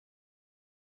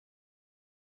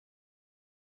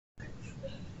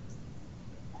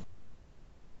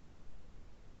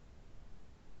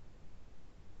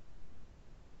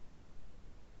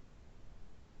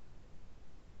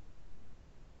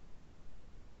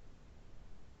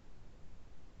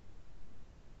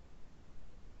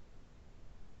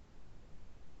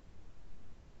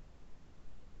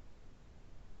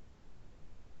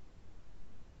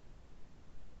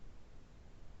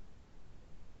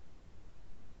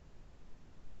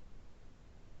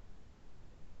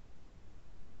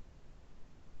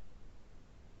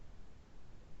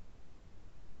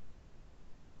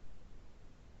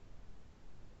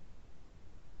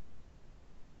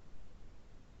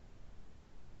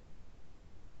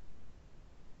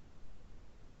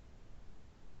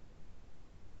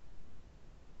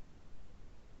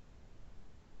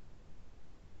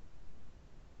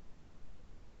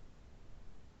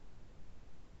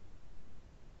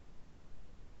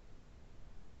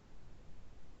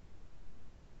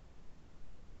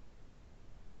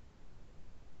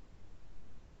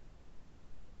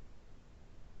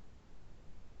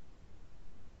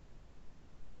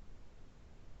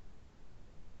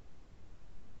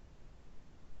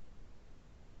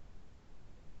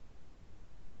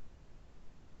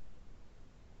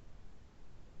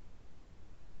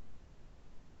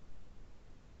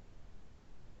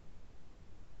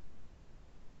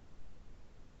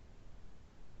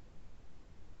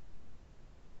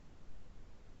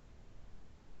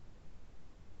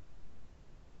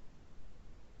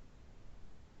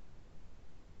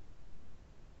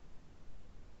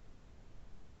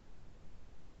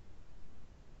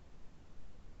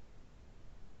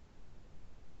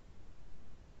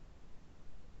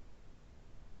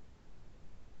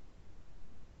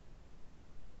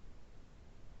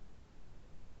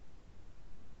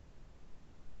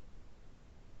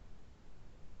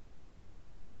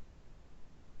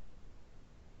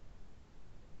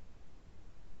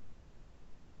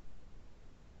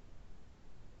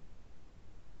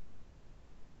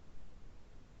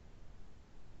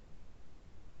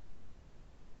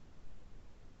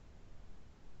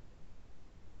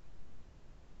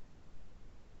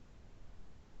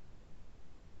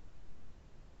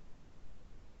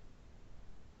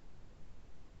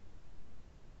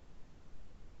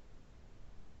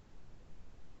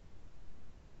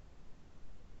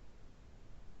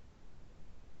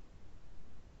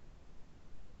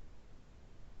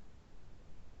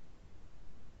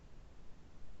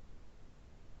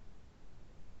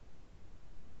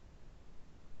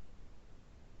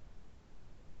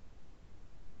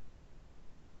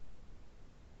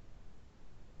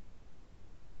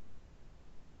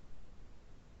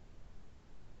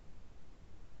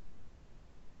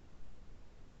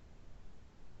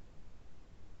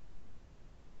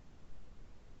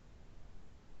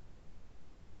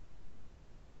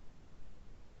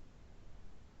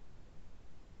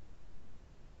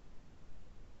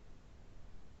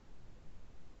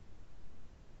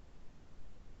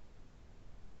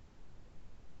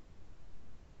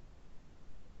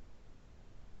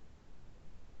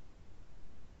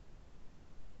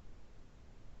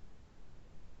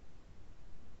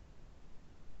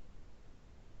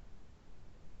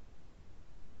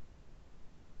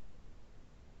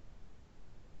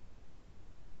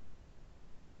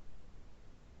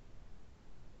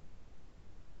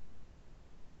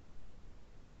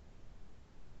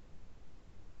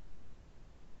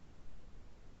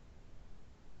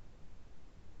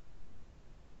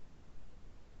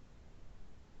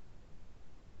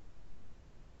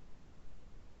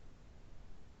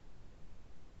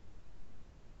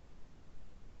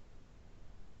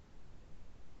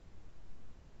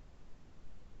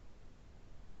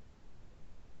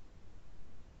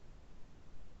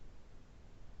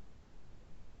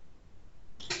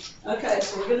Okay,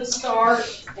 so we're gonna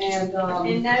start, and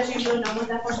as usual, no one's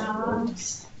ever done.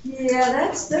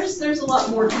 yeah, there's a lot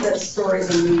more to that story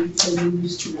than you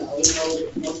used to know. Most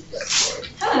of that story.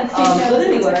 But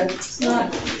anyway, it's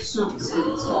not Stephen's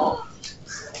fault.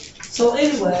 So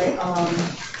anyway,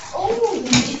 Oh,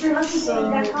 if you're lucky, so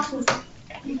you got coffee.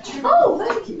 oh,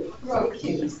 thank you. Oh,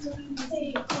 cute.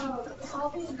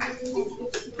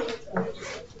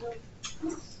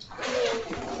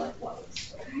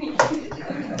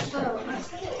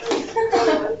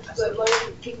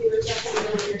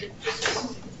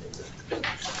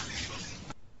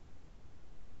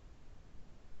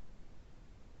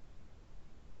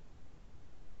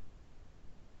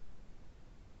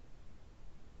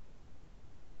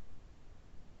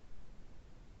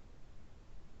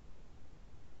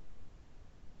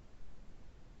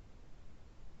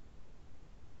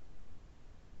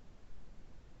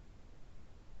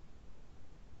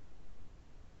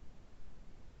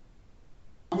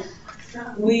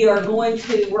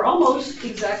 We're almost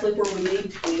exactly where we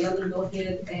need to be. I'm gonna go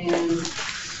ahead and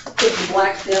put the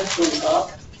Black Death one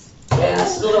up. And I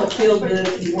still don't feel good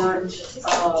if you weren't,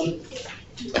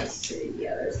 let's see,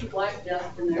 yeah, there's the Black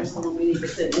Death and there's the one we need to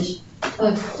finish.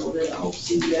 Okay, well then I'll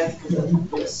see you after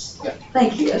this.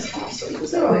 Thank you, that's awesome,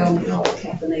 because that way I'll get all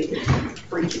caffeinated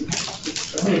preaching.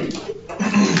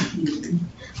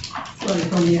 Somebody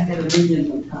told me I had a reunion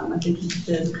one time. I think he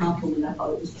did a compliment. I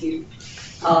thought it was cute.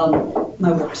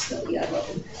 My work study, I love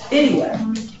it. Anyway,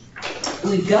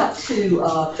 we've got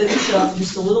to finish up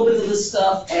just a little bit of this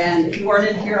stuff, and if you weren't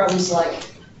in here, I was like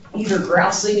either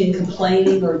grousing and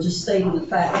complaining or just stating the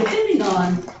fact, depending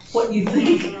on what you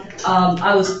think.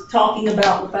 I was talking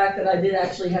about the fact that I did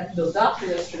actually have to go to the doctor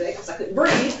yesterday because I couldn't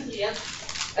breathe. Yep.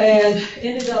 And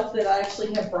ended up that I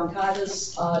actually have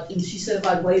bronchitis, and she said if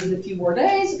I'd waited a few more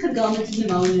days, it could have gone into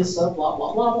pneumonia, so blah,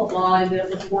 blah, blah, blah, blah. I ended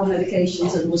up with 4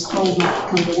 medications and was told not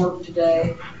to come to work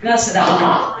today. And I said,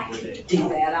 I can't do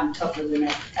that, I'm tougher than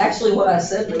that. Actually, what I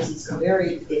said was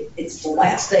it's the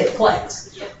last day of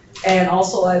class. And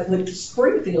also I went to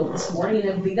Springfield this morning and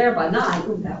it'll be there by 9.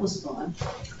 Ooh, that was fun.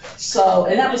 So,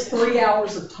 and that was 3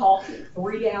 hours of talking,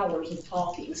 3 hours of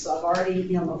talking. So I've already,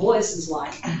 my voice is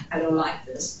like, I don't like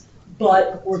this.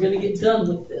 But we're going to get done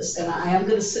with this. And I am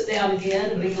going to sit down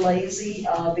again and be lazy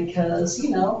because,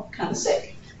 kind of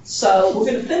sick. So we're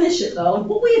going to finish it though.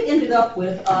 What we had ended up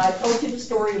with, I told you the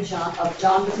story of John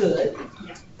the Good.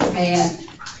 And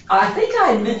I think I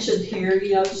had mentioned here,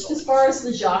 just as far as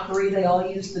the Jacquerie, they all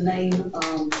use the name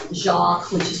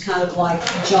Jacques, which is kind of like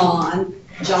John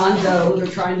Doe. They're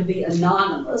trying to be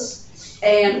anonymous.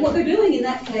 And what they're doing in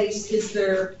that case is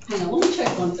hang on, let me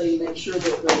check one thing, make sure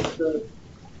that the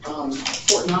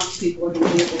Fort Knox people are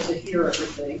going to be able to hear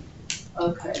everything.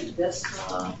 Okay,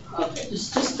 okay,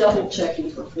 just double checking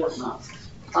for Fort Knox.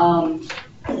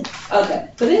 Okay,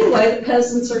 but anyway, the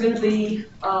peasants are going to be,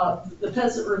 the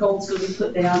peasant revolt's going to be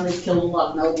put down. They've killed a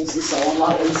lot of nobles and so on. A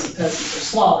lot of innocent peasants are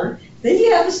slaughtered. Then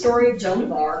you have the story of Joan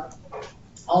of Arc.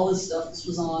 All this stuff, this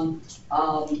was on,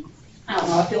 I don't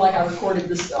know, I feel like I recorded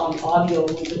this on audio a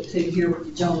little bit too here with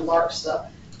the Joan of Arc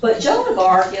stuff. But Joan of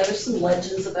Arc, there's some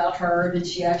legends about her. Did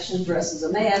she actually dress as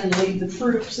a man and lead the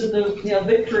troops in the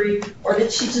victory? Or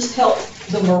did she just help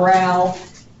the morale?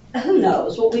 Who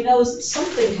knows? What we know is that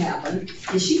something happened.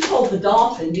 And she told the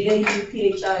Dauphin,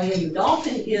 D-A-U-P-H-I-N, the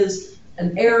Dauphin is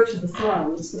an heir to the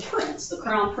throne. It's the prince, the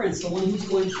crown prince, the one who's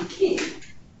going to be king.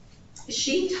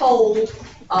 She told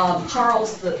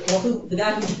Charles, the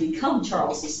guy who would become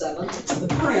Charles VII, the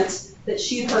prince, that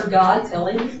she had heard God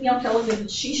telling him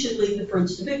that she should lead the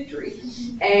French to victory.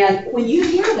 And when you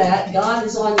hear that, God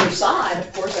is on your side.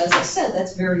 Of course, as I said,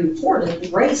 that's very important.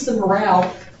 It raised the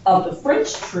morale of the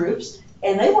French troops,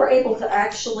 and they were able to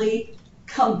actually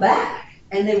come back,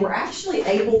 and they were actually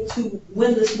able to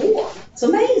win this war. It's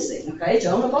amazing, okay?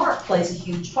 Joan of Arc plays a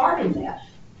huge part in that.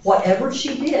 Whatever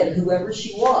she did, whoever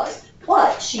she was.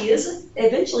 But she is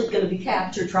eventually going to be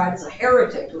captured, tried as a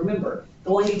heretic, remember,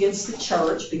 going against the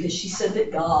church because she said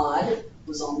that God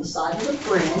was on the side of the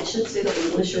French, and see the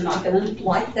English are not going to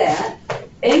like that.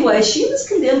 Anyway, she was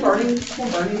condemned burning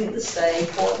at the stake,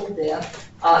 horrible death,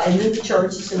 and then the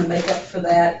church is going to make up for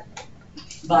that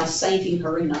by sainting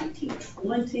her in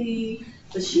 1920.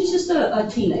 But she's just a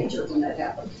teenager when that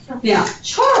happened. Now,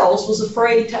 Charles was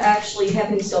afraid to actually have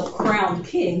himself crowned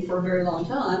king for a very long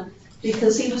time,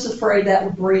 because he was afraid that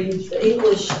would bring the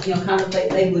English,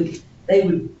 they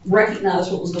would recognize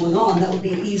what was going on. That would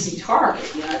be an easy target.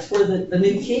 That's where the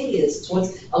new king is. It's what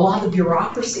a lot of the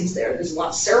bureaucracy's there. There's a lot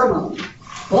of ceremony.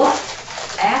 But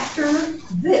after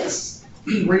this,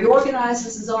 He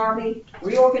reorganizes his army,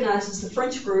 reorganizes the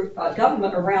French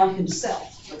government around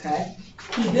himself, okay?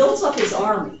 He builds up his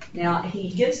army. Now, he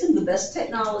gives them the best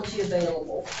technology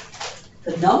available.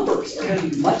 The numbers are going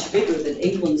to be much bigger than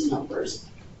England's numbers,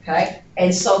 okay?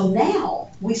 And so now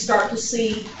we start to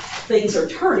see things are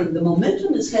turning. The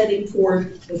momentum is heading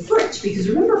toward the French, because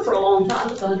remember, for a long time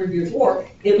with the 100 Years' War,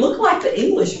 it looked like the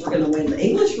English were going to win. The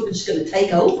English were just going to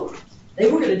take over. They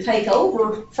were going to take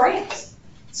over France.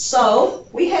 So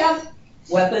we have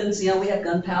weapons, we have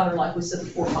gunpowder, like we said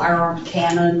before, firearm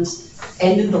cannons.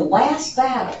 And then the last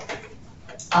battle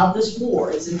of this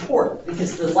war is important,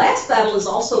 because the last battle is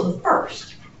also the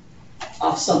first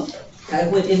of something. Okay?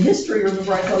 When in history,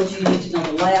 remember I told you need to know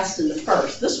the last and the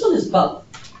first. This one is both.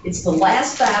 It's the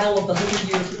last battle of the 100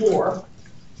 Years' War,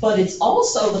 but it's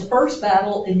also the first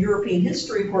battle in European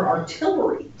history where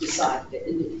artillery decided it,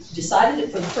 and decided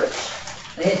it for the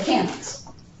French. They had cannons.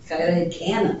 Okay? They had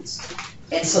cannons.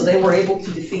 And so they were able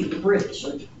to defeat the British,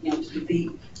 or to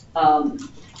defeat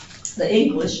the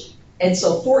English. And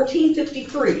so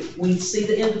 1453, we see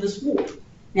the end of this war.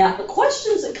 Now, the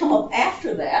questions that come up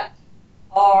after that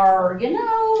are,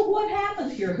 what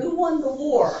happened here? Who won the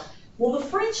war? Well, the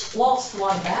French lost a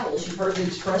lot of battles. You've heard the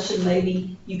expression,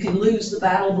 maybe you can lose the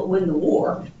battle but win the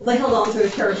war. Well, they held on to their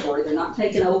territory. They're not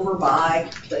taken over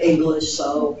by the English,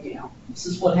 so, this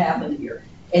is what happened here.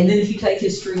 And then if you take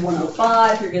History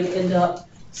 105, you're going to end up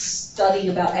studying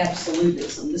about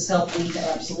absolutism. This helped lead to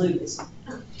absolutism.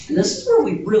 And this is where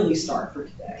we really start for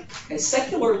today. Okay,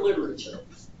 secular literature.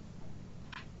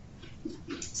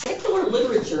 Secular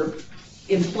literature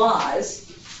implies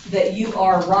that you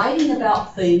are writing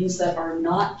about things that are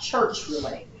not church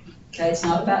related. Okay, it's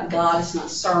not about God, it's not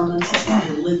sermons, it's not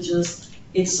religious.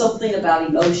 It's something about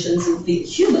emotions and the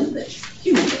human things,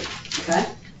 okay?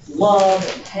 Love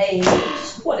and hate,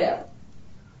 just whatever.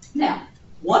 Now,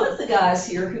 one of the guys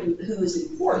here who is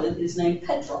important is named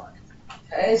Petrarch.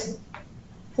 Okay, it's a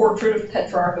portrait of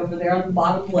Petrarch over there on the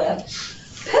bottom left.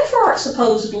 Petrarch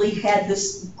supposedly had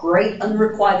this great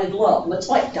unrequited love, much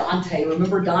like Dante.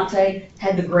 Remember Dante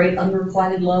had the great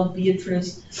unrequited love,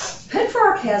 Beatrice?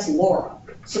 Petrarch has Laura.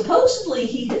 Supposedly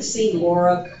he had seen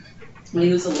Laura when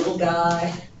he was a little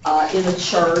guy in a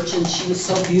church, and she was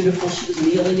so beautiful. She was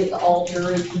kneeling at the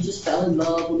altar, and he just fell in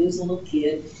love when he was a little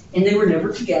kid. And they were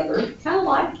never together, kind of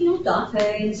like,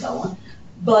 Dante and so on.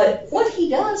 But what he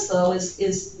does, though,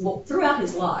 is throughout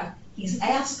his life, he's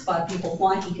asked by people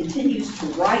why he continues to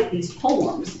write these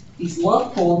poems, these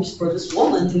love poems for this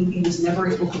woman who he was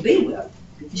never able to be with.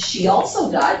 Because she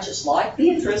also died just like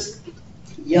Beatrice,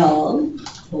 young,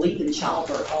 I believe in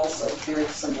childbirth also, married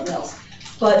to someone else.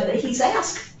 But he's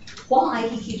asked why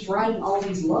he keeps writing all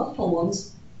these love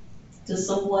poems to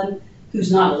someone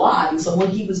who's not alive and someone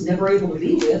he was never able to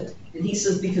be with. And he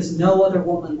says because no other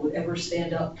woman would ever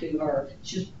stand up to her.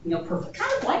 She's perfect,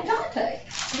 kind of like Dante.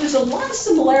 So there's a lot of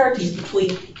similarities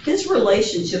between his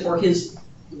relationship, or his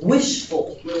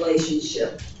wishful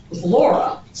relationship, with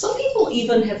Laura. Some people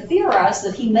even have theorized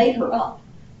that he made her up,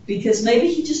 because maybe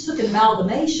he just took an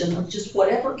amalgamation of just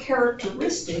whatever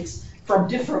characteristics from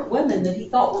different women that he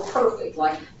thought were perfect.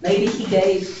 Like maybe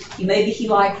he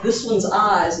liked this one's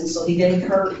eyes, and so he gave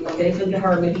them to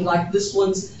her. Maybe he liked this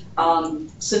one's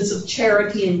sense of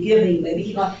charity and giving. Maybe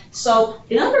he liked. So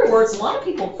in other words, a lot of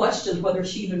people questioned whether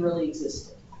she even really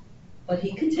existed. But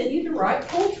he continued to write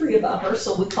poetry about her,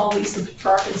 so we call these the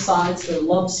Petrarchan sonnets. They're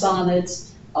love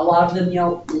sonnets. A lot of them,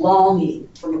 longing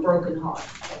from a broken heart.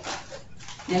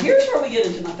 Now here's where we get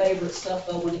into my favorite stuff,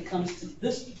 though, when it comes to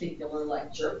this particular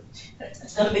lecture.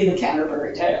 It's going to be the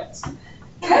Canterbury Tales.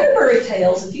 Canterbury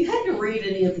Tales, if you had to read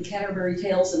any of the Canterbury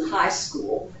Tales in high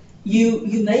school,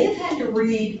 you may have had to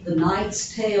read The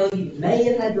Knight's Tale, you may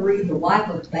have had to read The Wife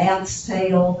of Bath's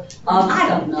Tale. I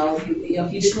don't know if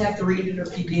you didn't have to read it, or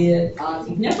if you did. If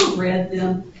you've never read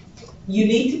them, you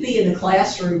need to be in a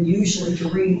classroom usually to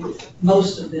read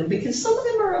most of them, because some of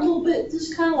them are a little bit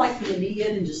just kind of like the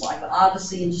Aeneid and just like the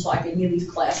Odyssey and just like any of these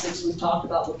classics we've talked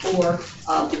about before,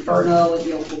 Inferno and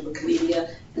the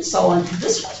Commedia and so on.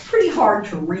 This one's pretty hard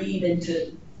to read and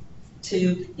to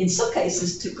in some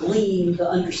cases to glean the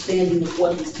understanding of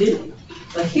what he's doing.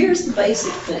 But here's the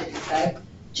basic thing, okay?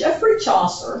 Geoffrey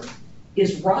Chaucer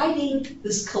is writing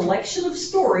this collection of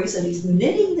stories, and he's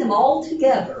knitting them all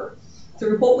together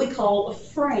through what we call a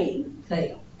frame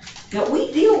tale. Now,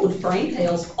 we deal with frame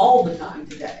tales all the time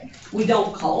today. We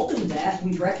don't call them that.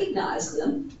 We recognize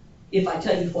them. If I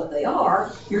tell you what they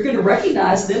are, you're going to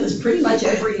recognize them as pretty much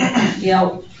every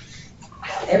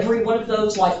one of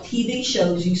those like TV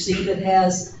shows you see that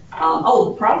has,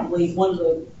 probably one of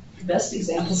the the best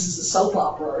examples is a soap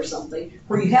opera or something,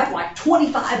 where you have like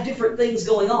 25 different things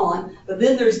going on, but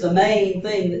then there's the main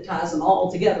thing that ties them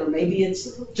all together. Maybe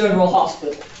it's General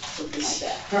Hospital, something like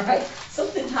that, all right?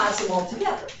 Something ties them all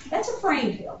together. That's a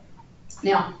frame tale.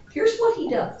 Now, here's what he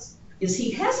does, is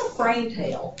he has a frame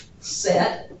tale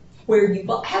set where you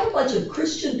have a bunch of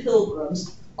Christian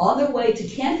pilgrims on their way to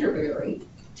Canterbury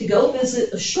to go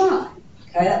visit a shrine.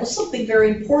 Okay, that was something very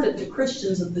important to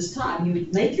Christians of this time. You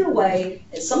would make your way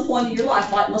at some point in your life,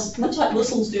 much like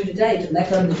Muslims do today, to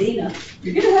Mecca and Medina.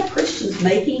 You're going to have Christians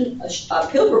making a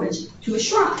pilgrimage to a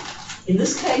shrine. In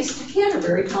this case, to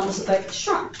Canterbury, Thomas à Becket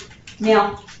shrine.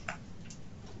 Now,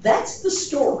 that's the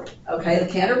story, okay?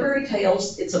 The Canterbury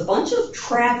Tales, it's a bunch of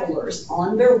travelers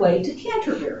on their way to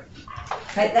Canterbury.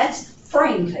 Okay, that's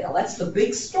frame tale. That's the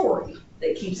big story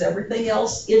that keeps everything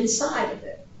else inside of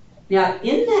it. Now,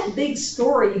 in that big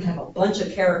story, you have a bunch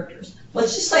of characters.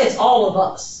 Let's just say it's all of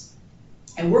us.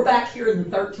 And we're back here in the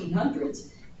 1300s,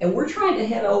 and we're trying to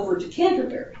head over to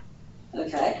Canterbury.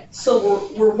 Okay? So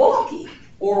we're walking,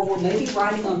 or we're maybe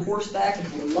riding on horseback.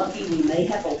 If we're lucky, we may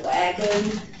have a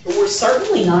wagon. But we're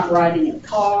certainly not riding in a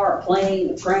car, a plane,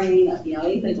 a train,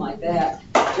 anything like that.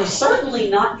 We're certainly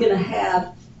not going to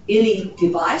have any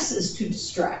devices to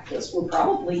distract us. We're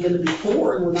probably going to be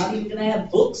poor, and we're not even going to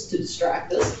have books to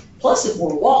distract us. Plus, if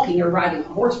we're walking or riding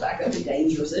on horseback, that'd be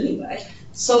dangerous anyway.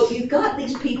 So you've got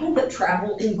these people that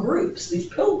travel in groups. These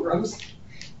pilgrims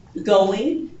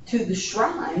going to the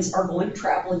shrines are going to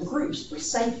travel in groups for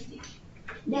safety.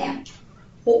 Now,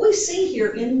 what we see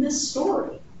here in this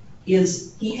story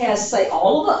is he has, say,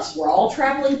 all of us. We're all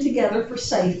traveling together for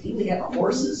safety. We have our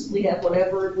horses. We have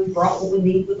whatever. We brought what we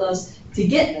need with us to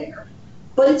get there.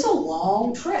 But it's a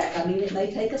long trek. I mean, it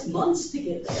may take us months to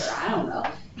get there. I don't know.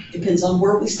 Depends on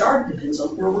where we start. Depends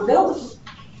on where we're going.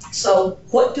 So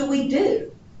what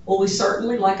do? Well, we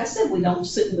certainly, like I said, we don't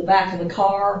sit in the back of the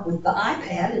car with the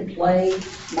iPad and play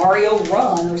Mario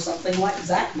Run or something like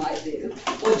Zach might do.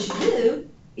 What you do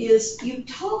is you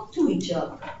talk to each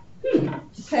other to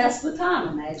pass the time.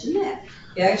 Imagine that.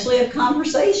 You actually have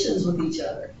conversations with each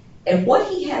other. And what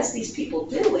he has these people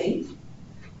doing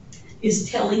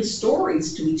is telling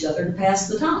stories to each other to pass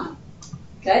the time.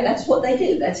 Okay, that's what they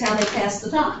do. That's how they pass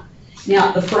the time.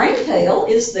 Now, the frame tale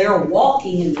is they're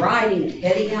walking and riding and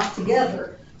heading out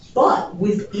together, but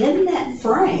within that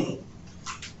frame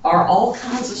are all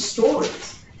kinds of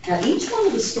stories. Now, each one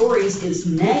of the stories is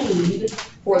named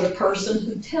for the person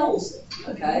who tells it,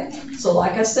 okay? So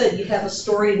like I said, you have a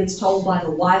story that's told by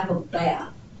the wife of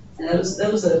Bath. And that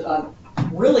was a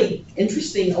really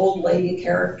interesting old lady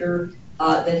character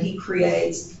that he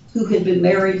creates, who had been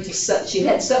married to, she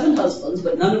had 7 husbands,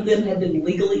 but none of them had been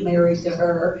legally married to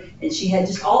her, and she had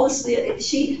just all this,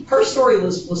 her story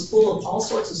was full of all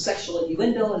sorts of sexual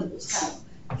innuendo, and it was kind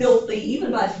of filthy,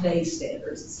 even by today's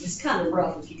standards. It's kind of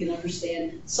rough if you can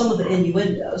understand some of the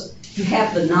innuendos. You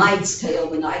have the knight's tale.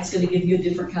 The knight's going to give you a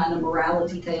different kind of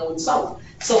morality tale, and so on.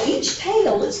 So each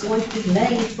tale is going to be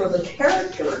named for the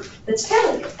character that's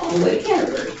telling it on the way to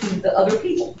Canterbury to the other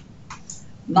people.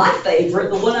 My favorite,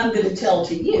 the one I'm going to tell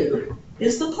to you,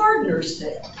 is the Pardoner's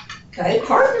Tale. Okay,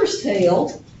 Pardoner's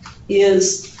Tale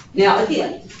is, now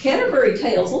again, Canterbury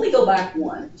Tales, let me go back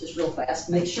one, just real fast,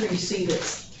 make sure you see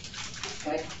this.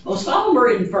 Okay, most of them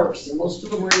are in verse, and most of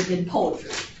them are in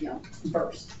poetry, in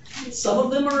verse. Some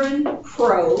of them are in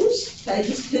prose, okay,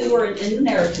 these 2 are in the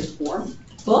narrative form,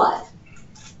 but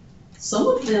some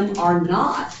of them are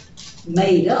not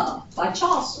made up by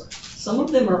Chaucer. Some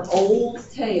of them are old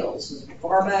tales, as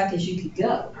far back as you could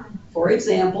go. For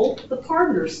example, the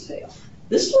Pardoner's Tale.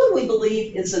 This one, we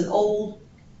believe, is an old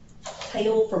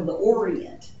tale from the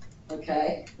Orient,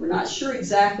 okay? We're not sure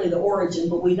exactly the origin,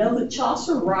 but we know that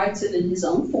Chaucer writes it in his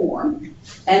own form.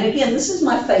 And again, this is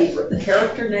my favorite. The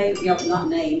character named, not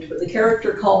named, but the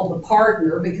character called the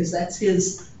Pardoner, because that's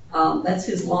his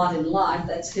lot in life,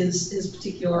 that's his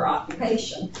particular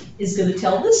occupation, is going to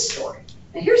tell this story.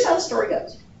 Now, here's how the story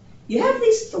goes. You have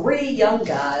these 3 young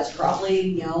guys,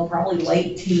 probably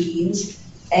late teens,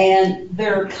 and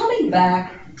they're coming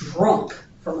back drunk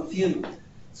from a funeral.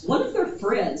 So one of their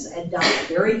friends had died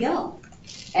very young,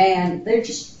 and they're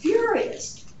just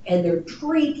furious, and they're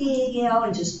drinking,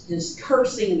 and just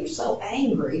cursing, and they're so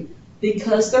angry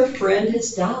because their friend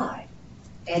has died,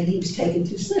 and he was taken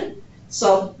too soon.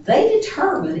 So they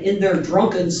determine in their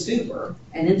drunken stupor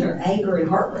and in their anger and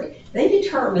heartbreak, they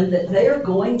determine that they are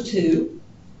going to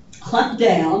hunt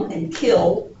down and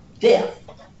kill Death.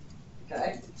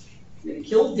 Okay? They're going to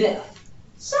kill Death.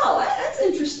 So that's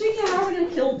interesting. How are we going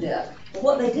to kill Death? Well,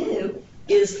 what they do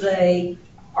is they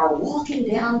are walking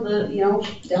down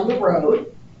the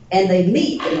road, and they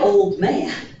meet an old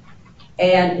man.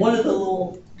 And one of the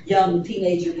little young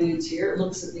teenager dudes here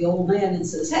looks at the old man and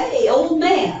says, "Hey, old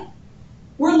man,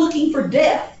 we're looking for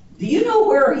Death. Do you know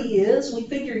where he is? We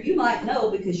figure you might know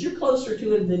because you're closer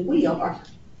to him than we are."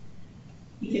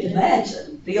 You can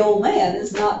imagine the old man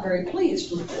is not very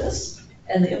pleased with this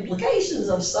and the implications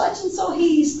of such, and so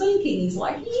he's thinking, he's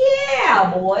like,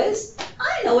 "Yeah, boys,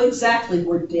 I know exactly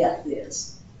where Death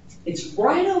is. It's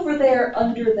right over there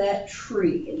under that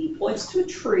tree." And he points to a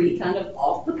tree kind of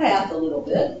off the path a little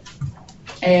bit.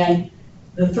 And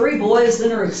the three boys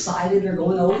then are excited. They're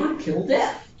going over to kill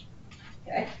Death.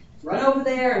 Okay? Run over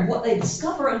there, and what they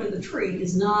discover under the tree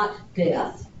is not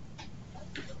Death.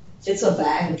 It's a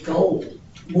bag of gold.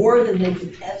 More than they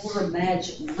could ever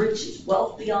imagine. Riches,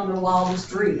 wealth beyond their wildest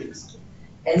dreams.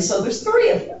 And so there's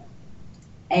three of them.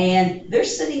 And they're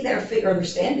sitting there, they're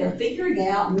standing there figuring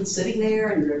out, and sitting there,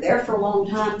 and they're there for a long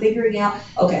time figuring out,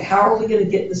 okay, how are we going to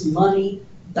get this money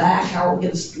back? How are we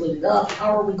going to split it up? How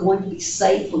are we going to be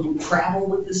safe when we travel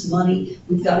with this money?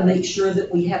 We've got to make sure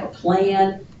that we have a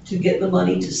plan to get the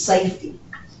money to safety.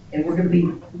 And we're going to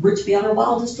be rich beyond our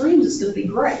wildest dreams. It's going to be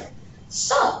great.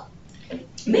 So,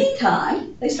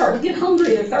 meantime, they start to get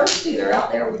hungry. They're thirsty. They're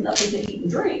out there with nothing to eat and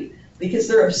drink because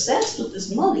they're obsessed with this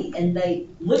money, and they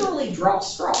literally draw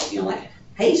straws, like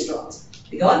hay straws.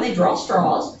 They go out and they draw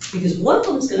straws because one of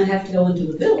them is going to have to go into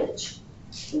the village.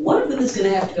 One of them is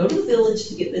going to have to go to the village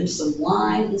to get them some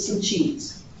wine and some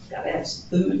cheese. Got to have some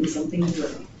food and something to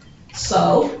drink.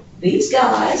 So these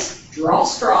guys draw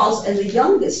straws, and the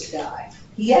youngest guy,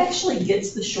 he actually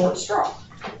gets the short straw.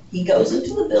 He goes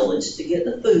into the village to get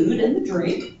the food and the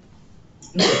drink,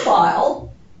 the file.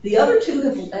 The other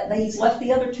two, he's left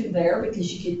the other two there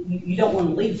because you don't want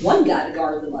to leave one guy to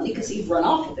guard the money because he'd run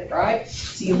off with it, right?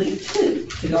 So you leave two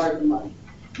to guard the money.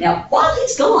 Now, while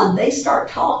he's gone, they start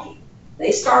talking.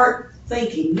 They start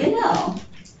thinking,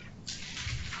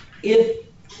 if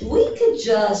we could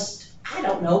just,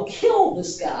 kill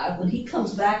this guy when he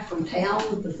comes back from town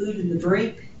with the food and the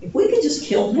drink, if we could just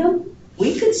kill him,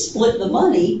 we could split the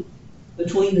money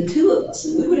between the two of us,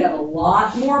 and we would have a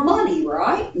lot more money,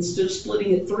 right? Instead of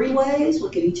splitting it three ways, we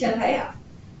could each have half.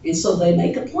 And so they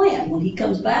make a plan. When he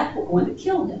comes back, we're going to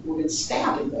kill him. We're going to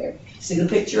stab him there. See the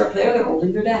picture up there? They're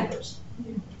holding their daggers.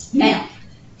 Now,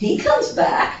 he comes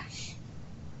back,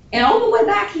 and on the way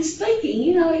back, he's thinking,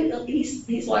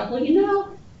 he's like,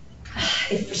 well,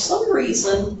 if for some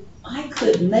reason I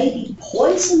could maybe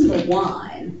poison the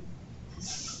wine,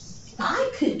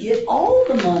 I could get all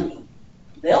the money.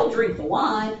 They'll drink the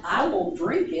wine, I won't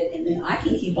drink it, and then I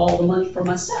can keep all the money for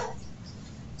myself.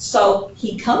 So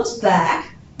he comes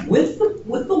back with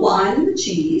the wine and the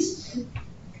cheese,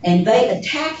 and they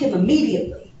attack him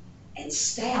immediately and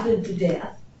stab him to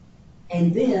death.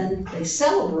 And then they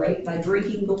celebrate by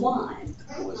drinking the wine.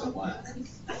 It was a wine.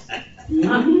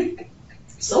 Mm-hmm.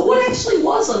 So what actually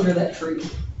was under that tree?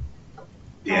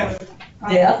 Death.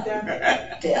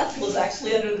 Death. Death was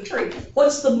actually under the tree.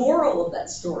 What's the moral of that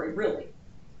story, really?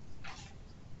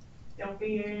 Don't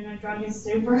be in a drunken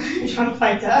stupor trying to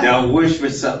fight death. Don't wish for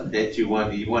something that you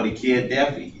want to kill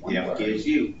death, death kills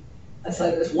you. I say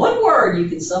there's one word you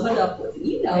can sum it up with, and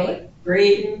you know it.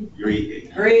 Greed.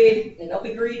 Greed. Greed. And don't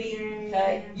be greedy.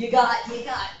 Okay. You got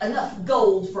enough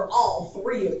gold for all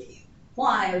three of you.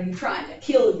 Why are you trying to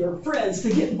kill your friends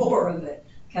to get more of it?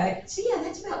 Okay. So yeah,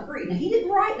 that's about greed. Now he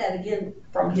didn't write that again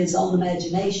from his own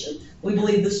imagination. We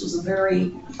believe this was a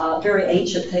very, very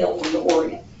ancient tale from the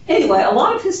Orient. Anyway, a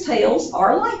lot of his tales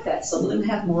are like that. Some of them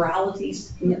have morality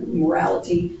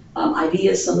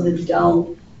ideas, some of them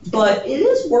don't. But it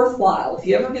is worthwhile if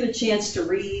you ever get a chance to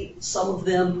read some of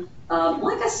them.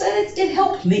 Like I said, it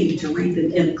helped me to read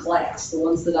them in a class, the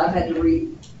ones that I've had to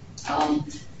read.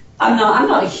 I'm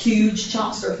not a huge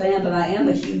Chaucer fan, but I am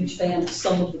a huge fan of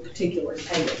some of the particular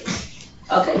tales.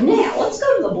 Okay, now let's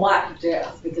go to the Black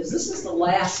Death, because this is the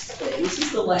last thing. This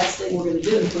is the last thing we're going to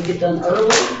do. If we get done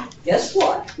early, guess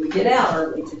what? We get out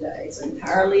early today. It's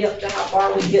entirely up to how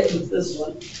far we get with this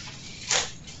one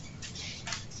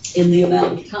in the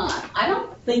amount of time. I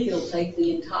don't think it'll take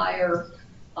the entire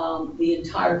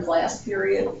class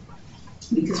period,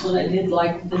 because when I did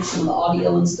some of the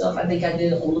audio and stuff, I think I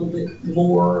did a little bit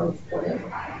more of whatever.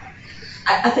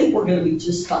 I think we're going to be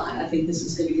just fine. I think this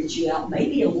is going to get you out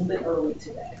maybe a little bit early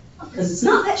today, because it's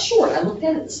not that short. I looked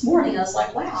at it this morning. I was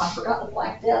like, wow, I forgot the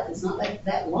Black Death. It's not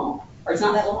that long. Or it's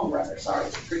not that long, rather. Sorry,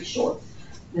 it's pretty short.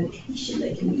 Medication,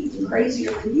 they can be even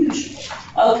crazier than usual.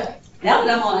 Okay, now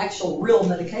that I'm on actual real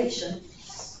medication,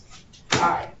 all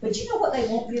right, but you know what they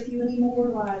won't give you anymore?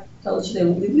 Like I told you, they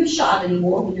won't give you a shot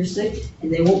anymore when you're sick,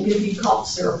 and they won't give you cough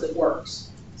syrup that works.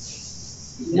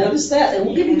 You notice that? They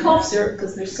won't give you cough syrup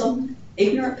because there's some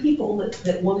ignorant people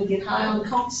that want to get high on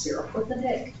cough syrup. What the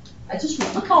heck? I just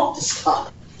want my cough to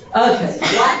stop. Okay,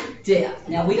 Black Death.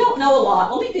 Now, we don't know a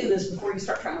lot. Let me do this before you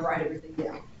start trying to write everything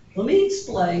down. Let me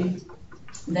explain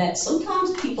that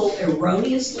sometimes people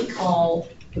erroneously call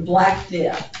the Black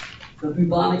Death the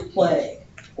bubonic plague,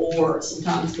 or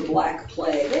sometimes the Black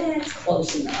Plague. It's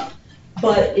close enough.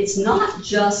 But it's not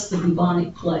just the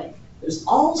bubonic plague. There's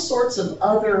all sorts of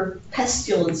other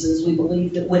pestilences, we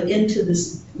believe, that went into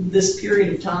this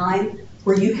period of time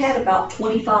where you had about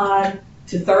 25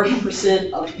 to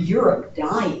 30% of Europe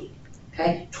dying.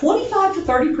 Okay? 25 to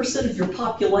 30% of your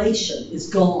population is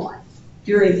gone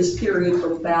during this period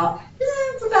from about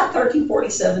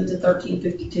 1347 to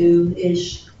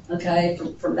 1352-ish, okay,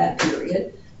 from that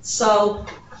period. So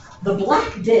the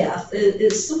Black Death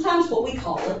is sometimes what we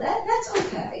call it. That's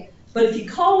okay. But if you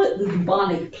call it the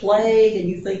bubonic plague and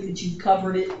you think that you've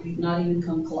covered it, you've not even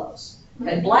come close.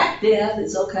 Okay, Black Death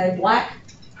is okay.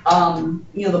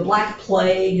 The Black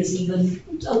Plague is even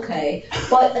okay.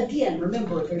 But again,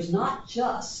 remember, there's not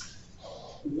just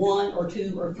one or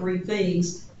two or three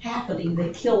things happening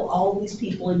that kill all these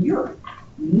people in Europe.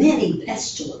 Many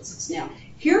pestilences. Now,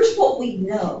 here's what we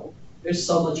know. There's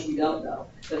so much we don't know,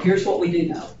 but here's what we do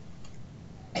know.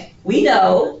 We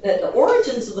know that the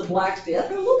origins of the Black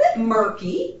Death are a little bit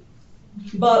murky,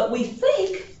 but we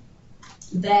think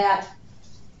that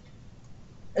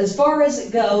as far as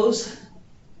it goes,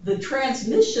 the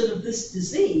transmission of this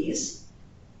disease,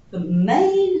 the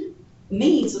main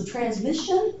means of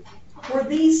transmission were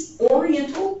these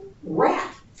oriental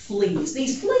rat fleas,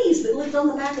 these fleas that lived on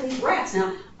the back of these rats.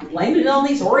 Now, I'm blaming it on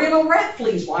these oriental rat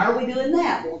fleas. Why are we doing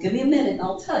that? Well, give me a minute and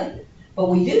I'll tell you. But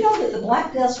we do know that the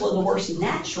Black Death's one of the worst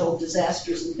natural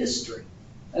disasters in history,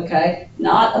 okay?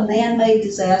 Not a man-made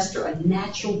disaster, a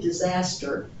natural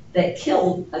disaster that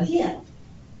killed, again,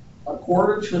 a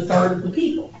quarter to a third of the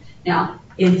people. Now,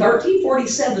 in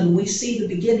 1347, we see the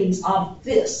beginnings of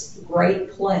this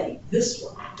Great Plague, this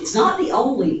one. It's not the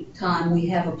only time we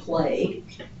have a plague.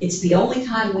 It's the only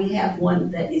time we have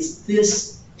one that is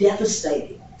this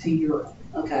devastating to Europe,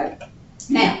 okay?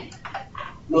 Now,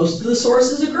 most of the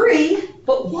sources agree,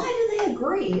 but why do they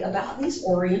agree about these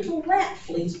oriental rat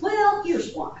fleas? Well,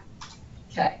 here's why.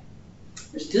 Okay,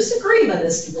 there's disagreement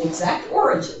as to the exact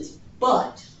origins,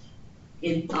 but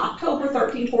in October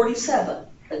 1347,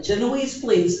 a Genoese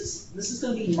fleet, this is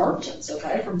going to be merchants,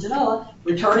 okay, from Genoa,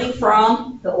 returning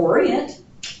from the Orient,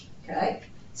 okay,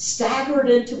 staggered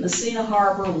into Messina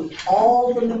Harbor with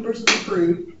all the members of the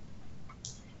crew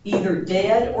either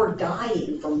dead or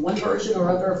dying from one version or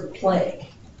other of the plague.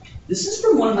 This is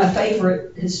from one of my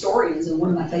favorite historians and one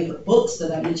of my favorite books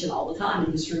that I mention all the time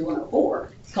in History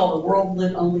 104. It's called A World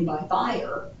Lived Only by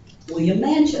Fire, William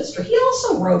Manchester. He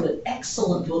also wrote an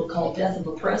excellent book called Death of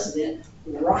a President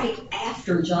right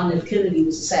after John F. Kennedy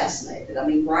was assassinated. I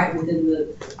mean, right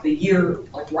within the year,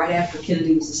 like right after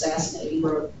Kennedy was assassinated. He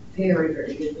wrote a very,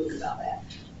 very good book about that.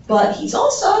 But he's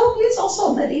also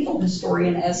a medieval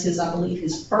historian as his, I believe,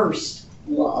 his first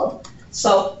love.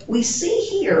 So we see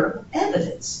here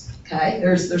evidence. Okay,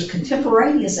 there's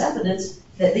contemporaneous evidence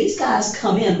that these guys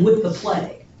come in with the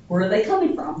plague. Where are they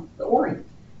coming from? The Orient.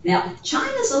 Now,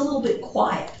 China's a little bit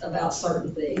quiet about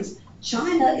certain things.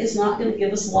 China is not going to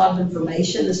give us a lot of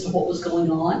information as to what was going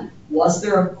on. Was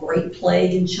there a great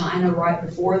plague in China right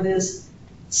before this?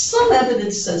 Some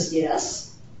evidence says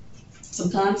yes.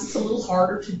 Sometimes it's a little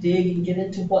harder to dig and get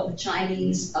into what the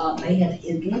Chinese may have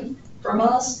hidden from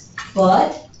us,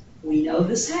 but we know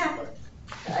this happened.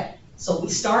 Okay? So we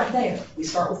start there. We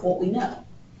start with what we know.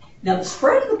 Now, the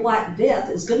spread of the Black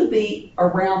Death is going to be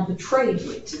around the trade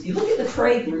routes. If you look at the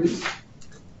trade routes,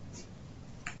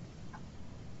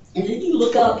 and then you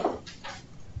look up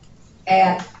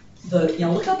at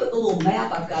look up at the little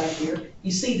map I've got up here,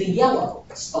 you see the yellow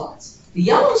spots. The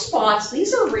yellow spots,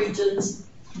 these are regions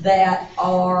that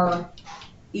are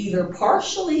either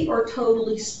partially or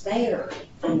totally spared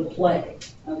from the plague,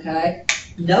 okay?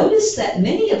 Notice that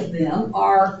many of them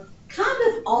are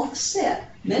kind of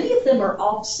offset. Many of them are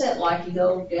offset, like you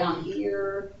go down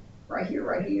here, right here,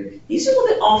 right here. These are a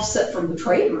little bit offset from the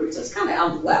trade routes. That's kind of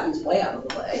out, that one's way out of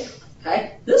the way.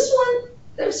 Okay, this one,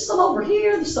 there's some over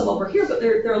here, there's some over here, but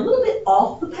they're a little bit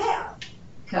off the path.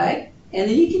 Okay, and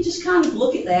then you can just kind of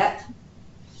look at that.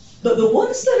 But the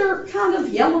ones that are kind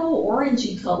of yellow,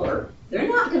 orangey color, they're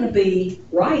not going to be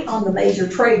right on the major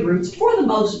trade routes for the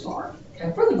most part.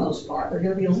 Okay, for the most part, they're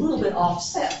going to be a little bit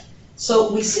offset.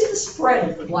 So we see the spread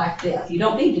of the Black Death. You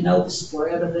don't need to know the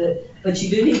spread of it, but you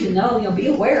do need to know, be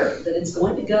aware that it's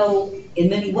going to go in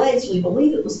many ways. We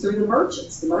believe it was through the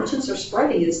merchants. The merchants are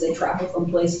spreading as they travel from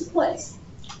place to place.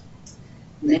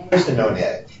 Just a note,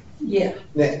 Ed. Yeah.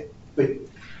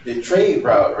 The trade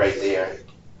route right there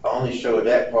only showed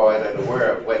that part of the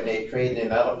world. Wasn't they trading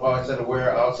in other parts of the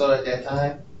world also at that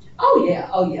time? Oh yeah,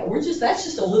 that's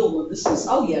just a little one. This is,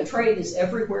 oh yeah, trade is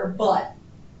everywhere, but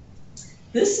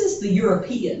this is the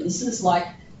European, this is like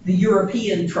the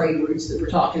European trade routes that we're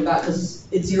talking about, because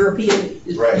it's European,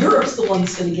 Right. Europe's the one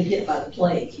that's gonna get hit by the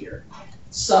plague here.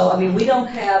 So, I mean, we don't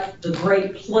have the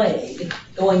Great Plague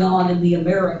going on in the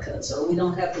Americas, or we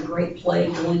don't have the Great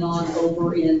Plague going on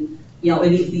over in,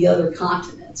 any of the other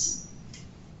continents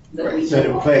that we So the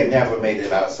know of. plague never made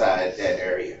it outside that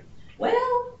area.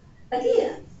 Well,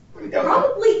 again, We don't know.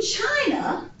 probably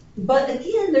China, but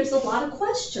again, there's a lot of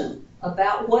question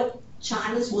about what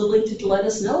China's willing to let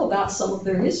us know about some of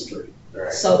their history.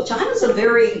 Right. So China's a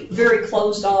very, very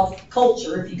closed off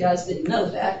culture, if you guys didn't know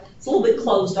that. It's a little bit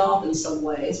closed off in some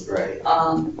ways, Right.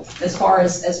 as far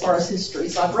as history.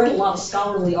 So I've read a lot of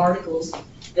scholarly articles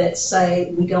that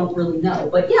say we don't really know.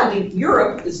 But yeah, I mean,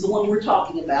 Europe is the one we're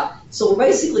talking about. So we're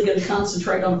basically gonna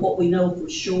concentrate on what we know for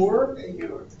sure. And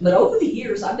you But over the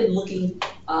years, I've been looking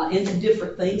into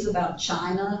different things about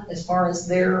China as far as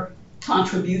their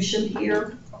contribution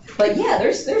here. But yeah,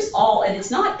 there's all, and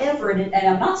it's not ever, and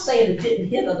I'm not saying it didn't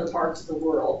hit other parts of the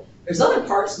world. There's other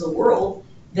parts of the world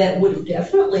that would have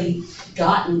definitely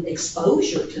gotten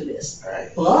exposure to this. right.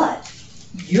 But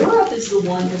Europe is the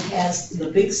one that has the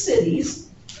big cities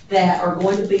that are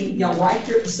going to be, right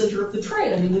here at the center of the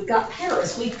trade. I mean, we've got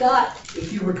Paris, we've got,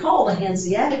 if you recall, the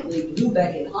Hanseatic League,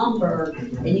 Lubeck and Hamburg,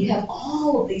 and you have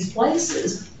all of these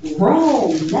places,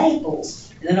 Rome,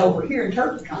 Naples, and then over here in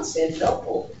Turkey,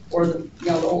 Constantinople, or the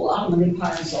old Ottoman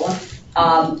Empire and so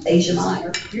on, Asia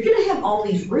Minor. You're gonna have all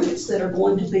these routes that are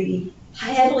going to be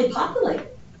heavily populated.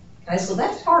 Okay, so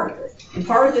that's part of it. And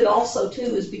part of it also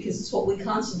too is because it's what we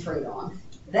concentrate on.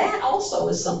 That also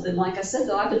is something, like I said,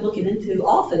 that I've been looking into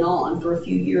off and on for a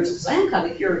few years, because I am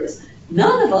kind of curious.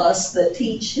 None of us that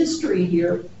teach history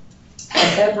here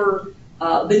have ever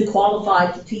been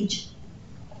qualified to teach.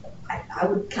 I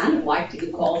would kind of like to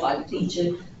get qualified to teach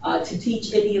it, to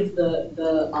teach any of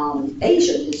the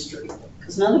Asian history,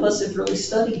 because none of us have really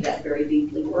studied that very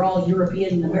deeply. We're all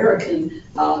European and American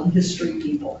history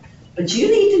people. But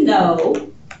you need to know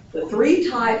the 3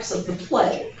 types of the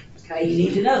plague. Okay, you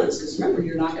need to know this, because remember,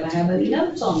 you're not gonna have any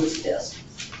notes on this test.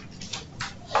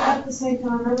 At the same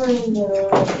time, I remember in the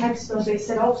textbook, they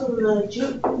said also the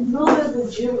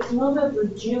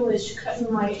Jewish,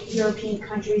 like, European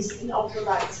countries also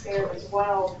got spared as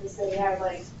well, because they had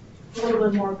like a little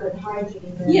bit more good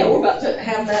hygiene. Yeah, we're about to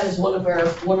have that as one of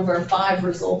our 5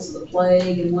 results of the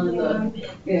plague, and one of the,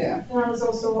 yeah. And I was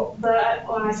also, but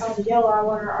when I saw the yellow, I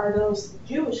wonder, are those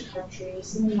Jewish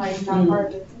countries, like not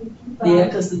part of the. Yeah,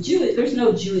 because there's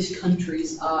no Jewish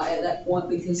countries at that point,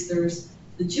 because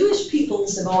the Jewish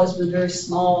peoples have always been a very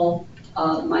small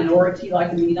minority,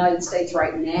 like in the United States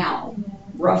right now,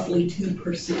 roughly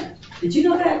 2%. Did you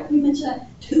know that? You mentioned that?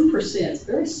 2%,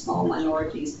 very small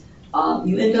minorities.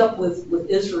 You end up with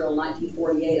Israel in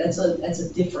 1948. That's a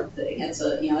different thing. That's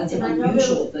an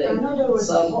unusual thing. I know there was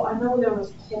So- Poland,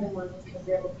 because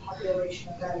they have a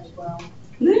population of that as well.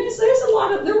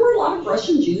 There were a lot of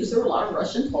Russian Jews, there were a lot of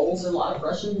Russian Poles, there were a lot of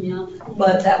Russian,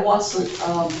 but that wasn't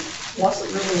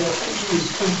really a Jewish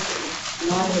country. And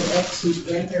I have an ex whose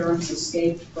grandparents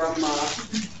escaped from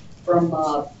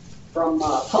Poland.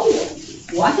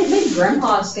 Well, I think maybe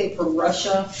Grandpa escaped from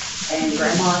Russia and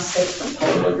Grandma escaped from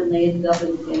Poland, and they ended up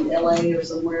in LA or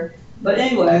somewhere. But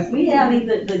anyway,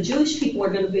 the Jewish people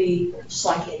are gonna be just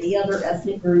like any other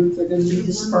ethnic group, they're gonna be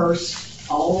dispersed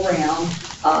all around.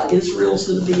 Israel's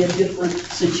gonna be a different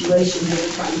situation, they're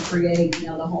trying to create, the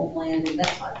homeland and that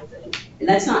type of thing. And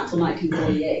that's not till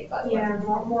 1948, by the way. Yeah,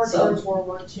 more So- towards World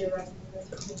War II, I think.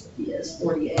 Yes,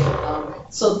 48.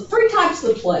 So the 3 types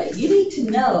of plague. You need to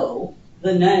know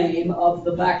the name of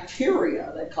the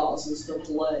bacteria that causes the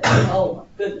plague. Oh my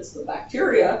goodness, the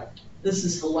bacteria. This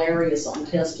is hilarious on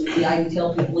test with me. I can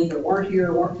tell people either weren't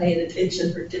here or weren't paying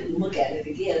attention or didn't look at it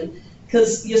again.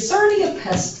 Because Yersinia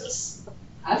pestis.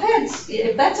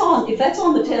 If that's on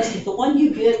the test, if the one you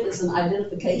get is an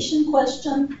identification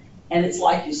question, and it's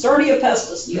like Yersinia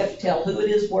pestis, you have to tell who it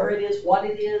is, where it is, what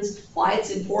it is, why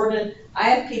it's important. I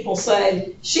have people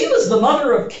saying, she was the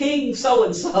mother of King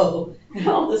so-and-so, and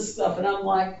all this stuff, and I'm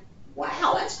like,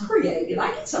 wow, that's creative.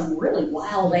 I get some really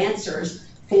wild answers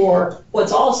for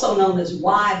what's also known as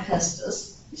Y.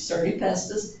 pestis, Yersinia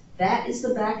pestis. That is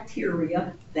the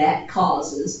bacteria that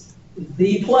causes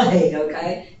the plague,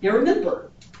 okay? Now remember,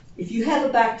 if you have a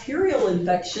bacterial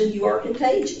infection, you are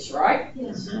contagious, right?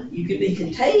 Yes. You can be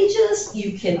contagious.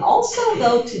 You can also,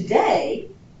 though, today,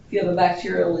 if you have a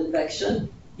bacterial infection,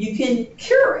 you can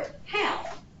cure it. How?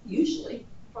 Usually.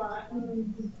 But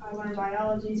I learned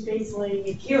biology is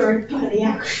basically cured by the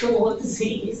actual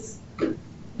disease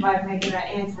by making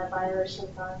an antivirus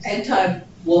sometimes.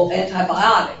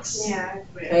 Antibiotics. Yeah.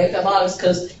 Antibiotics,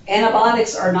 because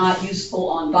antibiotics are not useful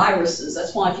on viruses.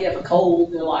 That's why if you have a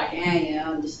cold, they're like,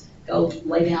 yeah, just go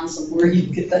lay down somewhere. You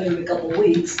can get better in a couple of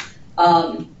weeks.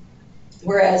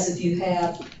 Whereas if you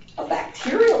have a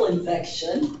bacterial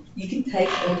infection, you can take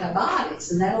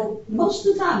antibiotics, and that'll, most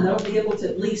of the time, that'll be able to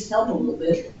at least help a little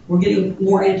bit. We're getting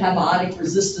more antibiotic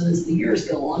resistant as the years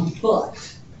go on,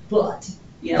 but,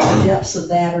 you know, the depths of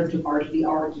that are to be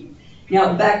argued.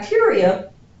 Now,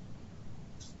 bacteria,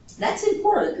 that's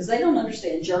important because they don't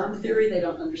understand germ theory, they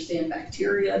don't understand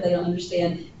bacteria, they don't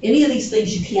understand any of these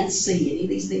things you can't see, any of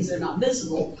these things that are not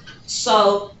visible.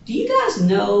 So, do you guys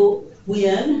know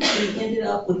when we ended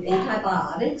up with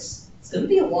antibiotics? It's going to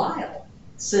be a while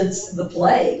since the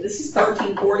plague. This is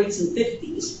 1340s and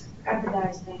 50s. After that,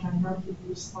 I think I know people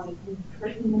used like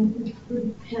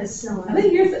penicillin. I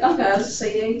think okay, I was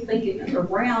saying, thinking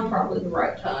around probably the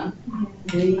right time.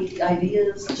 The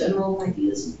ideas, general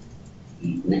ideas.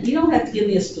 You don't have to give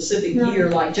me a specific year,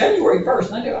 like January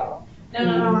 1st, I go.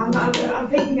 I'm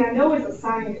thinking, I know it's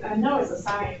a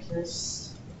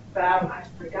scientist, but I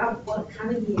forgot what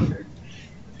kind of year.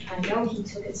 I know he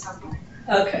took it somewhere.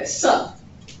 Okay, so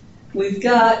we've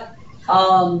got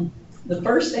the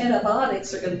first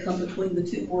antibiotics are going to come between the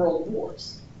two world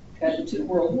wars. Okay, the two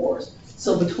world wars.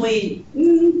 So between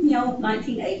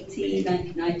 1918,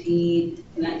 1919,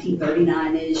 and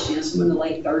 1939-ish, somewhere in the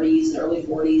late 30s and early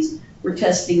 40s, we're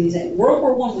testing these. World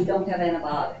War I, we don't have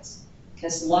antibiotics.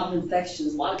 Because a lot of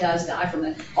infections, a lot of guys die from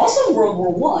that. Also in World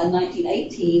War I,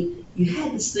 1918, you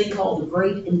had this thing called the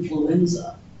Great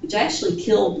Influenza, which actually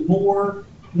killed more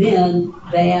men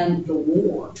than the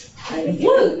war. And the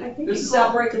flu. There's this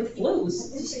outbreak of the flu. It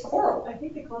was just horrible. I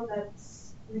think they call it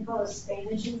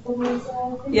Spanish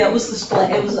influenza. Yeah, it was a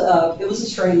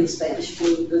strain of Spanish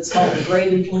flu. It's called the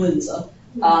Great Influenza.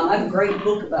 I have a great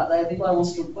book about that. If anybody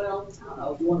wants to, well, I don't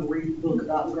know, if you want to read a book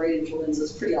about the Great Influenza,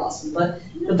 it's pretty awesome. But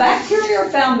the bacteria are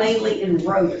found mainly in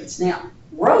rodents. Now,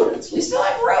 rodents, we still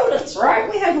have rodents, right?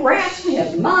 We have rats, we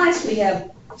have mice, we have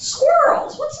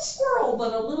squirrels. What's a squirrel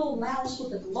but a little mouse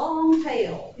with a long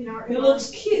tail who looks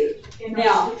cute?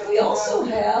 Now, we also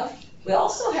have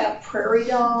prairie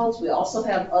dogs. We also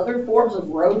have other forms of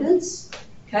rodents.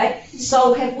 Okay,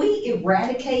 so have we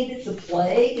eradicated the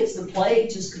plague? Is the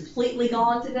plague just completely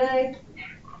gone today?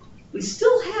 We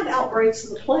still have outbreaks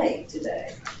of the plague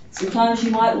today. Sometimes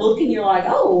you might look and you're like,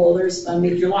 oh, well,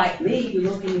 if you're like me, you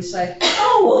look and you say,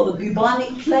 oh, well, the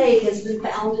bubonic plague has been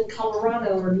found in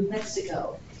Colorado or New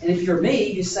Mexico. And if you're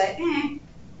me, you say,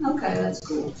 okay, that's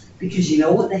cool. Because you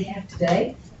know what they have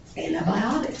today?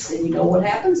 Antibiotics. And you know what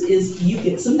happens is you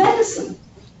get some medicine.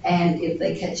 And if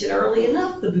they catch it early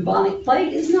enough, the bubonic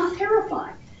plague is not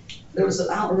terrifying. I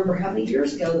don't remember how many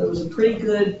years ago, there was a pretty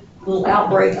good little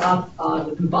outbreak of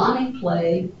the bubonic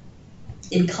plague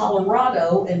in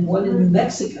Colorado and one in New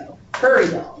Mexico. Prairie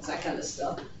dogs, that kind of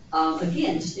stuff.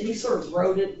 Again, just any sort of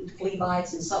rodent, flea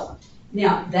bites, and so on.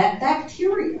 Now, that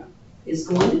bacteria is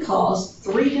going to cause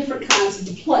 3 different kinds of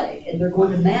the plague, and they're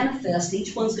going to manifest,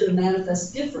 each one's going to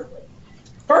manifest differently.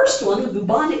 First one, the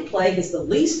bubonic plague, is the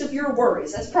least of your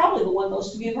worries. That's probably the one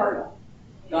most of you have heard of.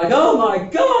 You're like, oh my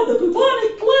God, the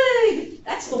bubonic plague!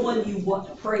 That's the one you want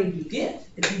to pray you get,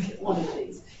 if you get one of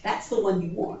these. That's the one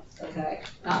you want, okay?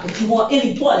 Not that you want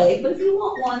any plague, but if you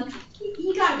want one,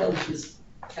 you gotta go with this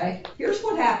one, okay? Here's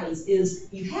what happens is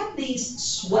you have these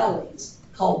swellings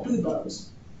called buboes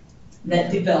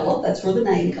that develop, that's where the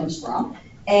name comes from,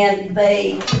 and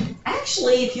they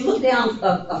actually, if you look down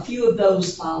a few of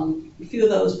those,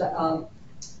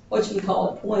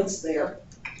 points there,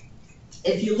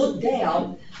 if you look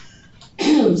down,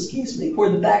 excuse me,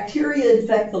 where the bacteria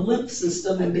infect the lymph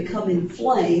system and become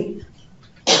inflamed,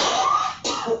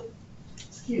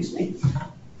 excuse me,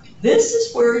 this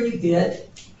is where you get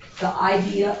the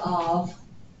idea of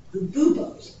the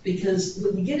buboes, because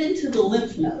when you get into the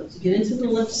lymph nodes, you get into the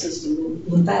lymph system, the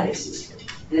lymphatic system,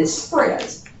 and it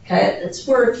spreads. Okay, that's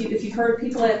where if you've heard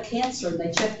people have cancer and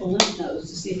they check the lymph nodes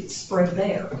to see if it's spread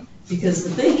there. Because the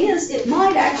thing is, it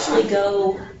might actually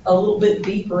go a little bit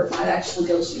deeper, it might actually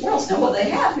go somewhere else. Now what they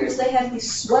have here is they have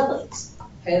these swellings.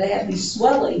 Okay, they have these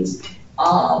swellings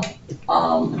of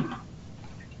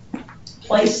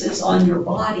places on your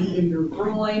body, in your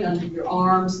groin, under your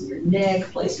arms, in your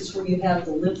neck, places where you have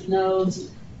the lymph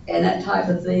nodes and that type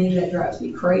of thing. That drives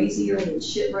me crazier than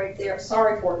shit right there.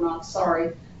 Sorry, Fort Knox,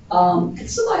 sorry. Could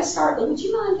somebody start, would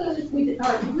you mind if we did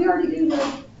we already do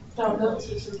that? Oh, no,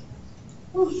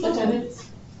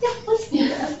 Yeah, let's do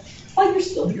that. While you're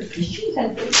still here, because you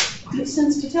had this. good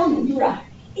sense to tell me, you're right,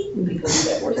 I hate when people do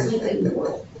that, worst thing in the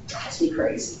world, drives me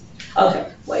crazy.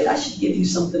 Okay, wait, I should give you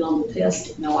something on the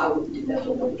test. No, I wouldn't do that.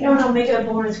 No, make it a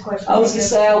bonus question. I was gonna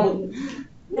say I wouldn't.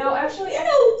 No, actually,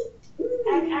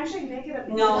 actually make it a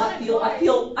bonus. No,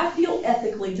 I feel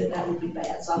ethically that would be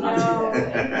bad, so I'm not gonna do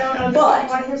that. No, But-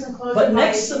 why here's some closing But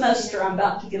next advice. semester, I'm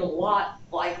about to get a lot,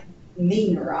 like,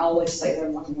 meaner. I always say that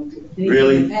I'm not gonna do it.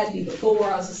 Really? You've had me before,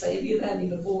 I was gonna say, if you've had me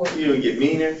before, You don't get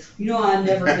meaner? you know, I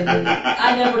never get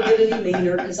any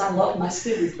meaner, because I love my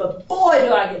students, but boy,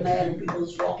 do I get mad when people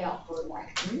just walk out for like,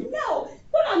 no,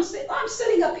 but I'm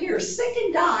sitting up here sick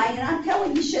and dying, and I'm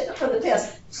telling you shit for the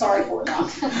test. Sorry for it,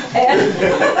 not.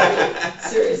 And,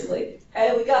 seriously,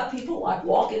 and we got people like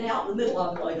walking out in the middle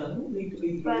of it, like, I don't need to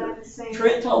be But here. I'm the same.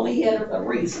 Trent told me he had a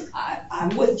reason.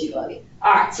 I'm with you, buddy.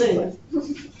 All right, so anyway,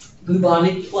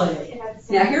 bubonic plague. It had the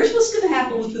same- Now, here's what's gonna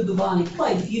happen with the bubonic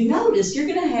plague. If you notice, you're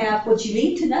gonna have what you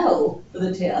need to know for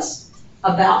the test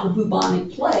about the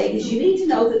bubonic plague is you need to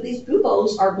know that these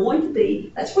buboes are going to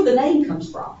be, that's where the name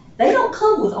comes from. They don't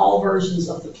come with all versions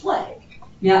of the plague.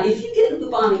 Now, if you get the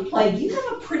bubonic plague, you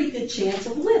have a pretty good chance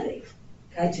of living.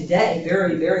 Okay, today,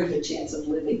 very, very good chance of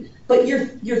living. But you're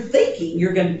thinking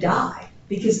you're gonna die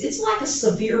because it's like a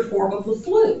severe form of the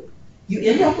flu. You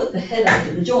end up with the headache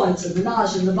and the joints and the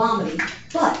nausea and the vomiting.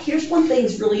 But here's one thing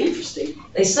that's really interesting.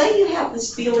 They say you have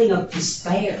this feeling of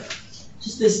despair.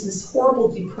 Just this horrible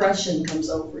depression comes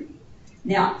over you.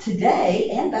 Now, today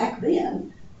and back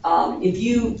then, if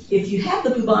you have the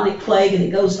bubonic plague and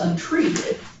it goes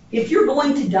untreated, if you're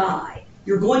going to die,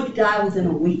 you're going to die within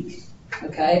a week.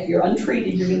 Okay? If you're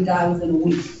untreated, you're going to die within a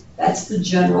week. That's the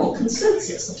general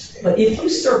consensus. But if you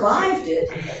survived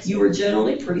it, you were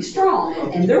generally pretty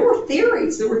strong. And there were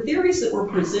theories. There were theories that were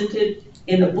presented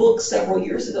in a book several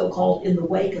years ago called In the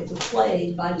Wake of the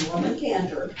Plague by Norman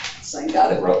Cantor, same guy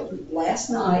that wrote it last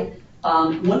night.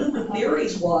 One of the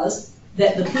theories was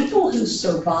that the people who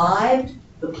survived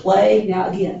the plague, now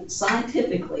again,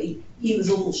 scientifically, he was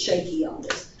a little shaky on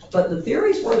this, but the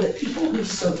theories were that people who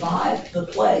survived the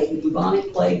plague, the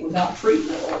bubonic plague without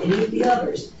treatment or any of the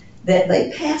others, that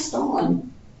they passed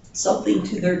on something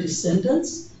to their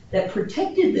descendants that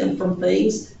protected them from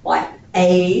things like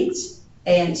AIDS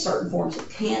and certain forms of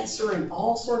cancer and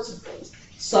all sorts of things.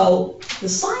 So the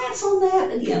science on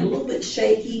that, again, a little bit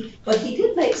shaky, but he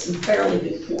did make some fairly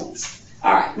good points.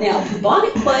 All right, now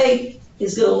bubonic plague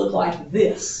is going to look like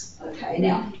this. Okay,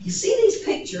 now you see these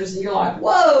pictures and you're like,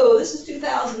 whoa, this is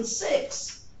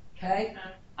 2006. Okay,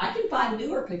 I can find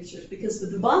newer pictures because the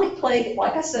bubonic plague,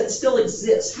 like I said, still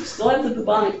exists. You still have the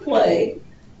bubonic plague.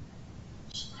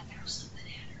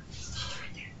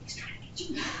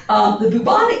 The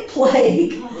bubonic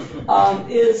plague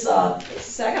is,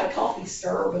 see, I got a coffee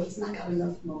stirrer, but it's not got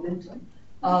enough momentum.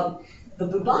 The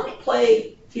bubonic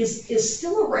plague is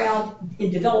still around in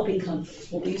developing countries,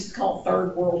 what we used to call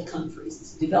third world countries.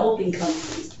 It's developing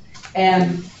countries.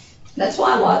 And that's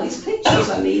why a lot of these pictures,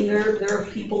 I mean, there are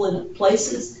people in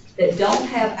places that don't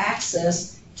have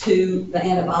access to the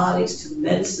antibiotics, to the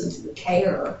medicine, to the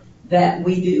care that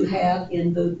we do have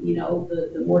in the,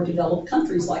 the more developed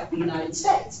countries like the United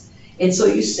States. And so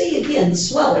you see, again, the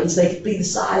swellings, they could be the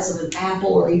size of an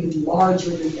apple or even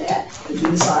larger than that. They could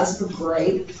be the size of a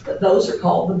grape, but those are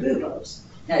called the buboes.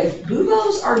 Now, if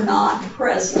buboes are not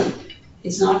present,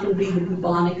 it's not going to be the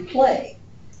bubonic plague,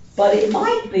 but it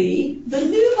might be the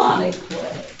pneumonic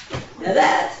plague. Now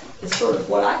that is sort of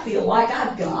what I feel like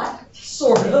I've got,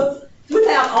 sort of,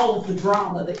 without all of the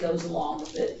drama that goes along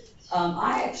with it.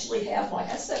 I actually have, like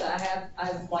I said, I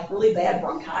have like really bad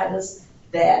bronchitis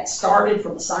that started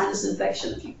from a sinus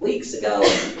infection a few weeks ago,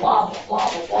 and blah, blah, blah,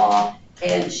 blah, blah.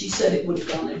 And she said it would have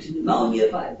gone into pneumonia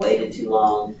if I had waited too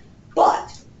long.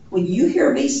 But when you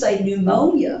hear me say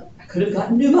pneumonia, I could have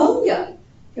gotten pneumonia.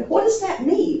 And what does that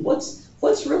mean? What's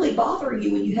really bothering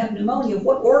you when you have pneumonia?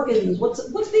 What organs?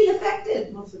 What's being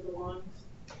affected? Most of the lungs.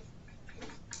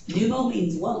 Pneumo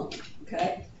means lung,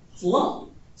 okay? It's lung.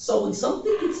 So when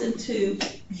something gets into,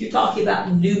 if you're talking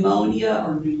about pneumonia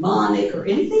or pneumonic or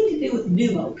anything to do with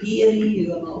pneumo,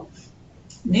 P-N-E-U-M-O,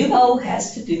 pneumo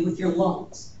has to do with your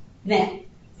lungs. Now,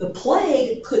 the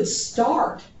plague could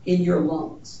start in your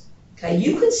lungs, okay?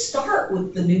 You could start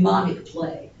with the pneumonic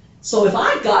plague. So if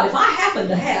I happen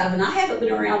to have, and I haven't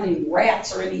been around any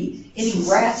rats or any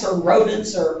rats or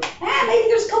rodents or, maybe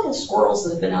there's a couple squirrels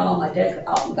that have been out on my deck,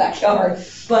 out in the backyard,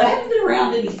 but I haven't been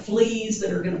around any fleas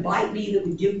that are going to bite me that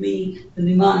would give me the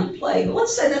pneumonic plague. But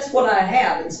let's say that's what I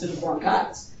have instead of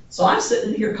bronchitis. So I'm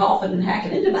sitting here coughing and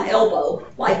hacking into my elbow,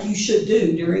 like you should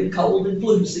do during cold and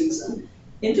flu season,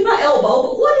 into my elbow.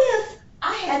 But what if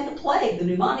I had the plague, the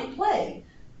pneumonic plague,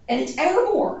 and it's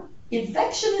airborne?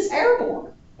 Infection is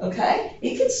airborne. okay?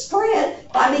 It can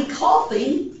spread by me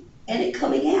coughing and it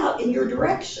coming out in your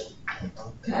direction,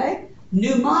 okay?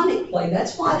 Pneumonic plague,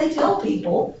 that's why they tell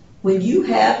people when you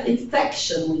have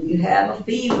infection, when you have a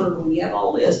fever, when you have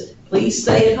all this, please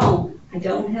stay at home. I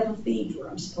don't have a fever,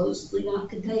 I'm supposedly not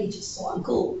contagious, so I'm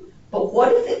cool. But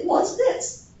what if it was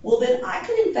this? Well, then I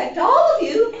could infect all of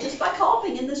you just by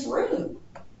coughing in this room.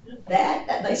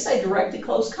 That they say direct and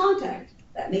close contact.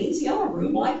 That means, a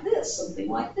room like this, something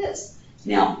like this.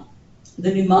 Now,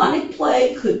 the pneumonic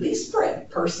plague could be spread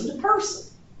person to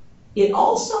person. It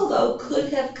also, though,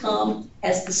 could have come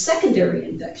as the secondary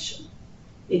infection.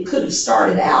 It could have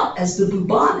started out as the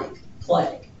bubonic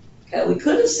plague. Okay, we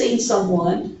could have seen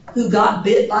someone who got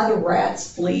bit by the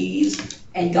rats, fleas,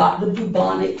 and got the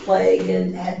bubonic plague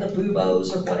and had the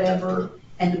buboes or whatever,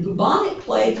 and the bubonic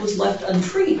plague was left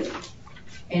untreated.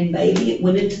 And maybe it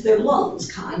went into their lungs,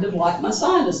 kind of like my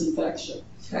sinus infection.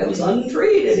 Okay, it was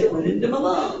untreated, it went into my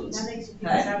lungs. That makes me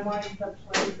think someone the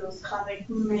plague, those comic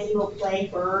medieval plague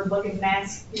bird looking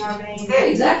mask, you know what I mean? Yeah,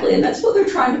 exactly, and that's what they're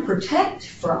trying to protect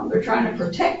from. They're trying to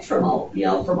protect from all,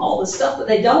 from all this stuff, but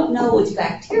they don't know it's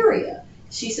bacteria.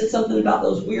 She said something about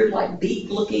those weird, like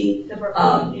beak-looking,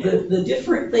 the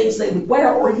different things they would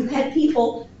wear, or you had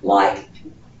people like,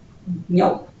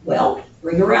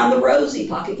 ring around the rosy,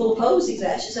 pocket full of posies,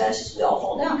 ashes, ashes, we all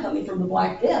fall down, coming from the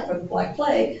Black Death or the Black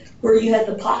Plague, where you had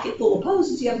the pocket full of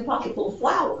posies, you have a pocket full of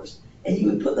flowers. And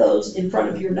you would put those in front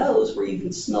of your nose where you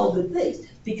could smell good things.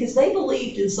 Because they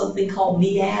believed in something called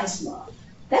miasma.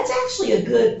 That's actually a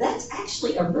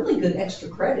really good extra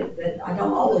credit that I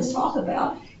don't always talk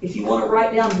about. If you want to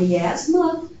write down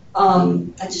miasma,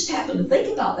 I just happened to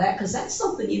think about that because that's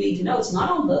something you need to know. It's not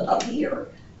on the up here.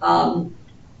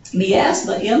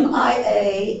 Miasma, miasma,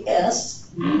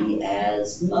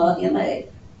 miasma,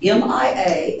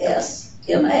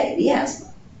 miasma.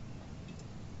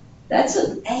 That's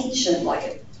an ancient, like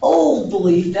an old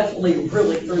belief, definitely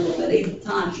really through the medieval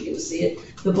times you can see it.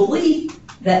 The belief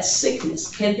that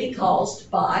sickness can be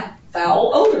caused by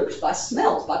foul odors, by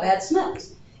smells, by bad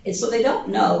smells. And so they don't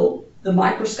know the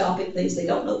microscopic things, they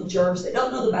don't know the germs, they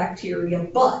don't know the bacteria,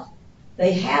 but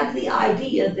they have the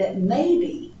idea that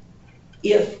maybe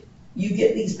if you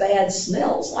get these bad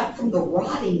smells, like from the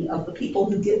rotting of the people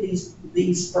who get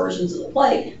these versions of the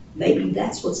plague, maybe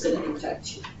that's what's going to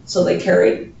infect you. So they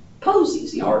carry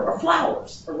posies, or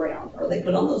flowers around, or they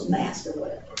put on those masks or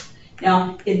whatever.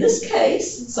 Now, in this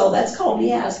case, so that's called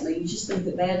miasma. You just think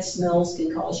that bad smells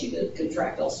can cause you to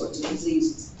contract all sorts of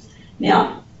diseases.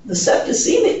 Now, the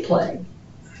septicemic plague,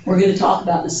 we're going to talk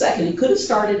about in a second. It could have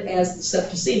started as the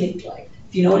septicemic plague.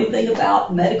 If you know anything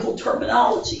about medical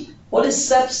terminology, what is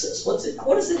sepsis?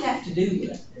 What does it have to do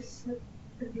with?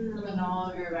 When all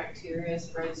of your bacteria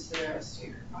spreads to the rest of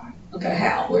your body. Okay,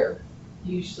 how? Where?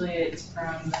 Usually it's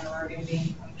from an organ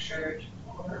being punctured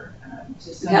or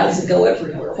just. How does it go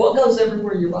everywhere? What goes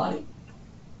everywhere in your body?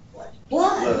 Blood.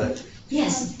 Blood.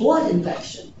 Yes, blood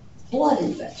infection. Blood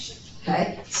infection.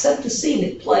 Okay?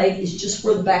 Septicemic plague is just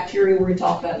where the bacteria, we're going to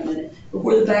talk about in a minute, but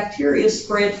where the bacteria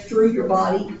spread through your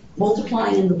body,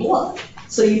 multiplying in the blood.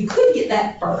 So you could get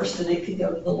that first, and it could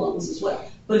go to the lungs as well.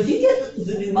 But if you get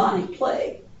the pneumonic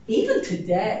plague, even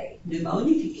today,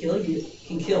 pneumonia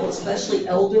can kill especially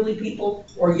elderly people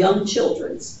or young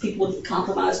children, people with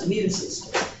compromised immune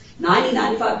systems.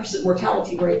 90-95%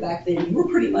 mortality rate back then, you were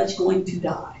pretty much going to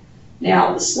die.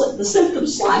 Now, the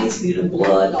symptoms, slimy sputum,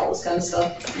 blood, all this kind of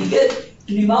stuff, you get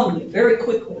pneumonia very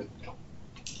quickly.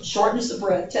 Shortness of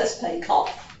breath, chest pain,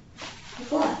 cough.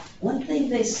 But one thing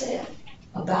they said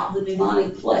about the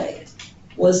pneumonic plague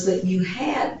was that you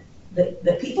had,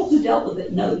 the people who dealt with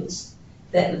it noticed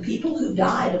that the people who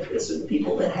died of this, or the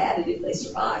people that had it, if they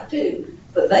survived too,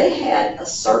 but they had a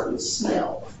certain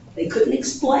smell. They couldn't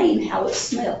explain how it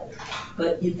smelled,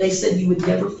 but they said you would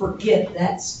never forget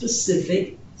that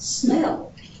specific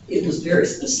smell. It was very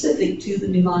specific to the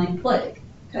pneumonic plague.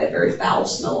 Okay, a very foul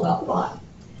smell about the body.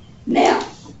 Now,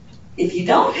 if you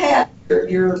don't have,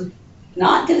 you're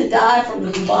not going to die from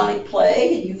the bubonic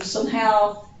plague, and you've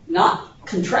somehow not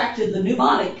contracted the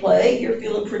pneumonic plague, you're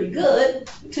feeling pretty good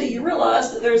until you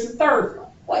realize that there's a third one.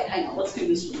 Wait, hang on, let's do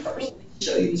this one first. Let me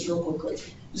show you this real quickly.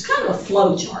 It's kind of a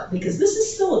flow chart because this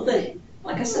is still a thing.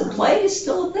 Like I said, plague is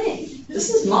still a thing.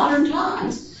 This is modern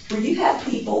times where you have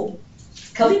people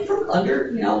coming from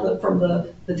from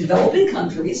the developing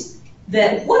countries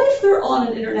that what if they're on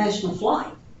an international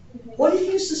flight? What if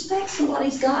you suspect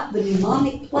somebody's got the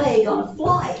pneumonic plague on a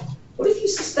flight? What if you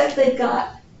suspect they've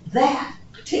got that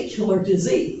particular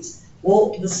disease?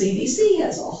 Well, the CDC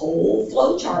has a whole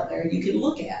flow chart there you can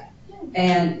look at,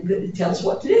 and it tells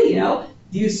what to do.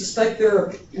 Do you suspect they're,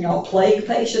 a plague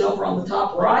patient over on the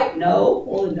top right? No.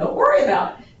 Well, then don't worry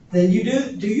about it. Then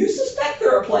do you suspect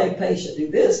they're a plague patient? Do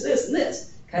this, this, and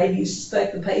this. Okay, do you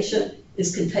suspect the patient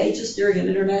is contagious during an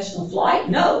international flight?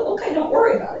 No. Okay, don't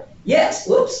worry about it. Yes,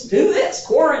 whoops, do this,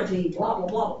 quarantine, blah, blah,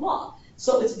 blah, blah, blah.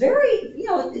 So it's very,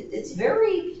 it's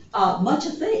very much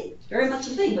a thing, very much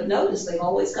a thing. But notice they've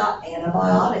always got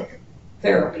antibiotic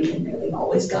therapy in there. They've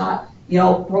always got,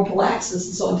 prophylaxis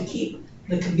and so on to keep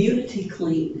the community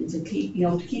clean and to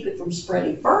keep it from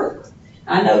spreading further.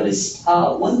 I noticed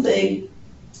one thing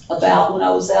about when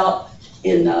I was out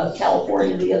in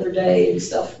California the other day and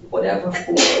stuff, whatever,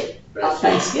 for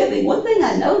Thanksgiving, one thing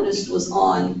I noticed was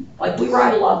we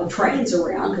ride a lot of the trains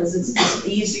around because it's just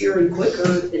easier and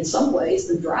quicker in some ways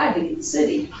than driving in the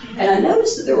city. And I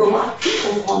noticed that there were a lot of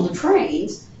people on the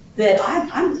trains that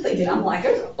I'm thinking,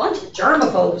 there's a bunch of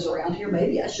germaphobes around here,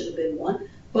 maybe I should have been one,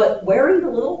 but wearing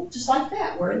just like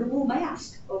that, wearing the little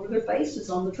mask over their faces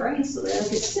on the train so they don't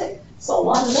get sick. So a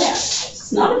lot of that.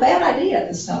 It's not a bad idea at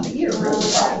this time of year, really,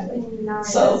 probably. No,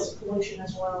 So- it's pollution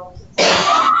as well.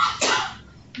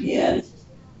 Yeah,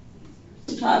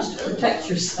 sometimes to protect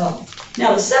yourself.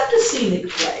 Now, the septicemic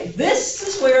plague, this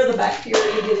is where the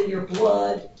bacteria get in your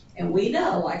blood, and we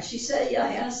know, like she said,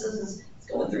 Hannah says it's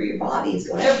going through your body, it's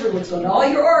going everywhere, it's going to all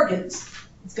your organs.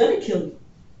 It's going to kill you.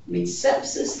 I mean,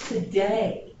 sepsis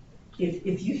today,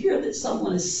 if you hear that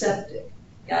someone is septic,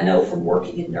 I know from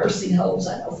working in nursing homes,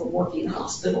 I know from working in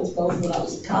hospitals, both when I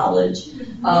was in college,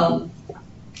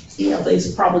 things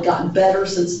have probably gotten better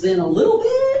since then a little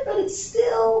bit, but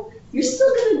you're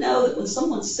still going to know that when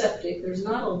someone's septic, there's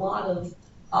not a lot of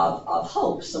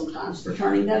hope sometimes for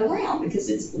turning that around because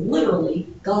it's literally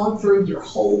gone through your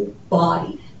whole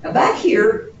body. Now back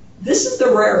here, this is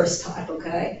the rarest type,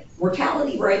 okay?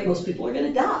 Mortality rate, most people are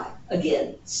going to die.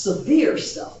 Again, severe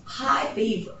stuff, high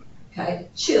fever, okay?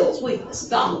 Chills, weakness,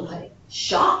 abdominal pain,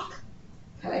 shock,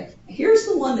 okay? Here's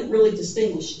the one that really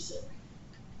distinguishes it.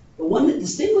 The one that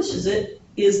distinguishes it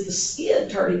is the skin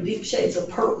turning deep shades of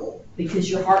purple because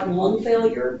your heart and lung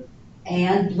failure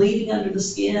and bleeding under the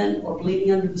skin or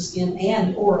bleeding under the skin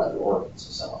and or other organs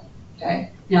or so on,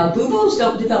 okay? Now, buboes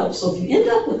don't develop, so if you end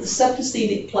up with the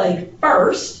septicemic plague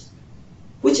first,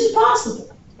 which is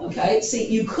possible, okay? See,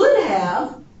 you could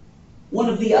have one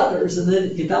of the others and then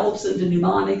it develops into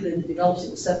pneumonic, then it develops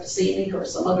into septicemic or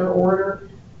some other order,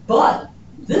 but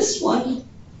this one,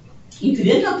 you could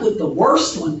end up with the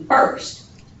worst one first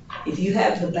if you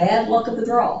have the bad luck of the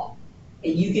draw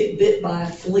and you get bit by a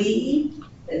flea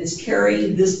that is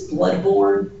carrying this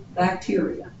bloodborne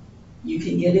bacteria. You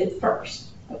can get it first,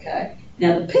 okay?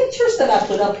 Now the pictures that I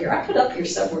put up here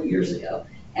several years ago,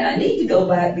 and I need to go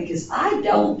back because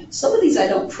some of these I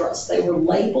don't trust. They were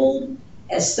labeled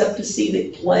as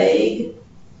septicemic plague.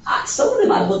 Some of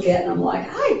them I look at and I'm like,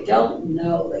 I don't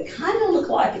know. They kind of look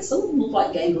like it. Some of them look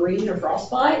like gangrene or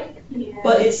frostbite. Yeah.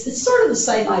 But it's sort of the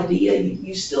same idea.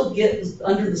 You still get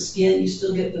under the skin, you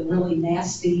still get the really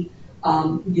nasty,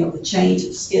 the change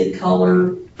of skin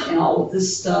color and all of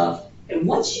this stuff. And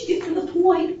once you get to the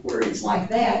point where it's like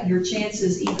that, your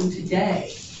chances even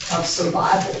today of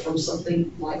survival from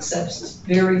something like sepsis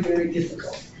very, very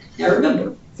difficult. Now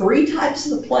remember, 3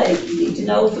 types of the plague you need to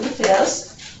know for the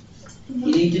test.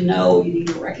 You need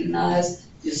to recognize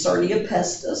Yersinia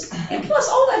pestis, and plus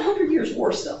all that 100 Years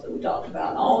War stuff that we talked about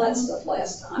and all that stuff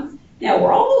last time. Now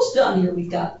we're almost done here.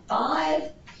 We've got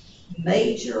 5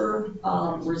 major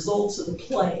results of the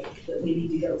plague that we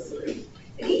need to go through.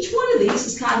 And each one of these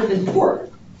is kind of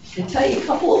important. To tell you a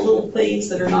couple of little things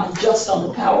that are not just on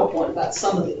the PowerPoint about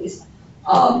some of these.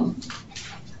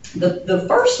 The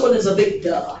first one is a big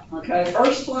duh, okay?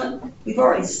 First one, we've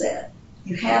already said.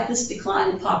 You have this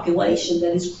decline in population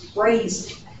that is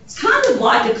crazy. It's kind of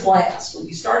like a class when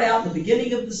you start out in the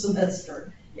beginning of the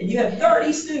semester and you have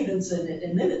 30 students in it,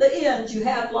 and then at the end you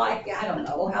have I don't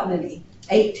know how many,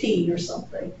 18 or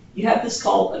something. You have this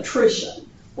called attrition.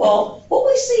 Well, what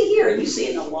we see here, and you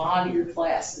see in a lot of your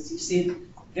classes, you see a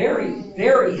very,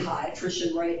 very high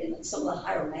attrition rate in some of the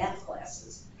higher math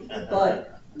classes.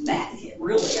 But math,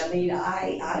 really,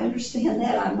 I understand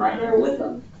that. I'm right there with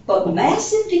them. But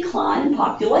massive decline in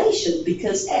population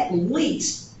because at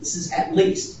least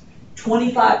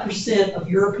 25% of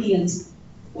Europeans,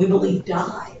 we believe,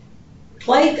 died.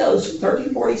 Plague goes from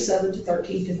 1347 to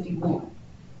 1351.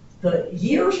 The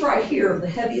years right here of the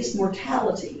heaviest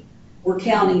mortality we're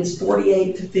counting is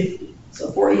 48 to 50.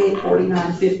 So 48,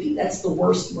 49, 50, that's the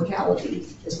worst mortality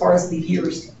as far as the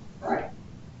years go, right?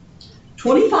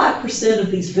 25%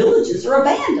 of these villages are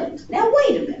abandoned. Now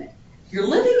wait a minute. You're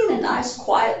living in a nice,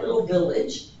 quiet little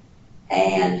village,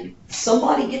 and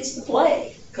somebody gets the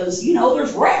plague because,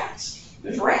 there's rats.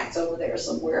 there's rats over there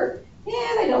somewhere.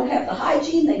 Yeah, they don't have the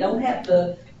hygiene, they don't have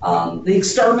the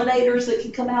exterminators that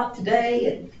can come out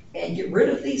today and get rid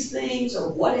of these things or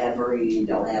whatever, you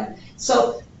don't have.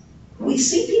 So we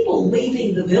see people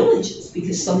leaving the villages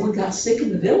because someone got sick in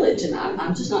the village, and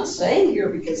I'm just not staying here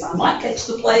because I might catch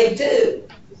the plague too.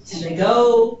 And they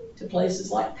go to places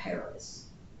like Paris.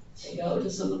 They go to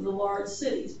some of the large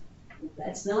cities.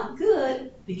 That's not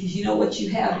good, because you know what you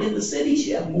have in the cities?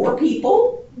 You have more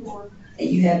people, and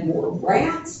you have more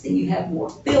rats, and you have more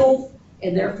filth,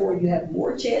 and therefore you have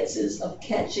more chances of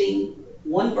catching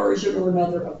one version or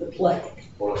another of the plague.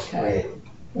 Or spread it.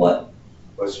 What?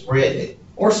 Or spread it.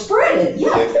 Or spread it.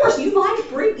 Yeah, of course, you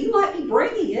might be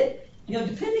bringing it, you know,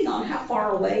 depending on how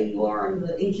far away you are in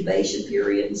the incubation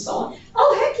period and so on.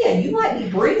 Oh, heck yeah, you might be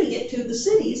bringing it to the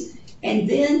cities, and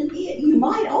then you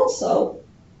might also,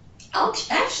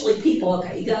 actually people,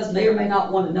 okay, you guys may or may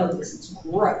not want to know this, it's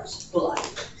gross,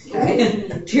 but, okay,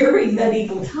 during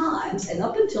medieval times and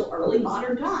up until early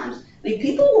modern times, I mean,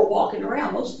 people were walking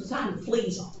around most of the time with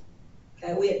fleas on.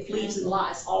 Okay, we had fleas and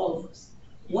lice all over us.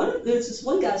 There's this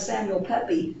one guy, Samuel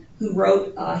Pepys, who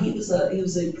wrote. He was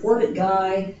an important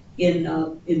guy in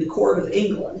the court of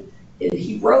England. And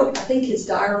he wrote, I think his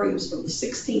diary was from the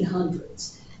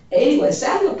 1600s. Anyway,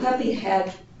 Samuel Pepys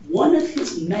had one of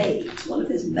his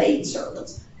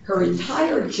maidservants. Her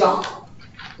entire job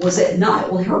was at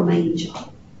night. Well, her main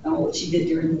job. I don't know what she did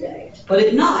during the day, but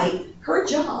at night, her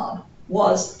job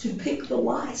was to pick the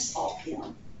lice off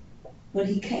him when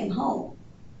he came home.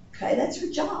 Okay, that's her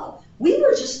job. We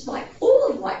were just like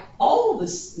full of like all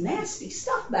this nasty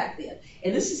stuff back then.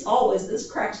 And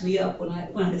this cracks me up when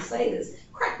I say this,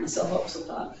 crack myself up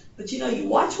sometimes. But you know, you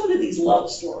watch one of these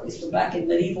love stories from back in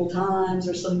medieval times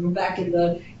or something back in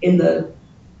the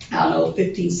I don't know,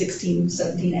 15, 16,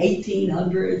 17,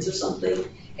 1800s or something.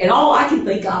 And all I can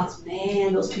think of is,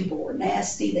 man, those people were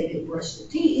nasty. They didn't brush their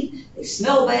teeth. They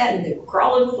smelled bad, and they were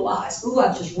crawling with lice. Ooh,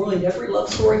 I've just ruined every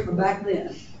love story from back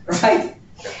then, right?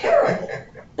 Terrible.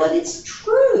 But it's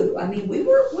true. I mean, we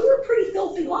were a pretty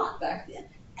filthy lot back then.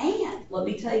 And let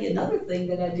me tell you another thing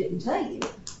that I didn't tell you,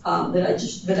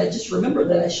 that I just remembered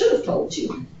that I should have told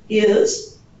you,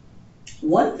 is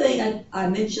one thing I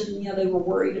mentioned, you know, they were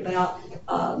worried about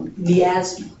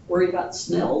miasma, worried about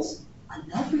smells.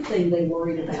 Another thing they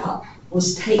worried about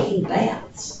was taking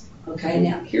baths. Okay,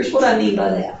 now here's what I mean by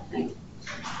that.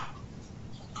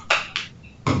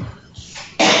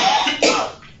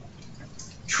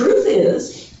 Truth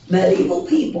is, medieval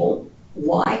people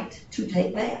liked to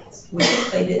take baths. We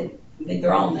think they did. We think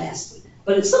they're all nasty.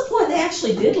 But at some point, they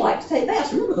actually did like to take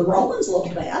baths. Remember, the Romans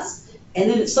loved baths. And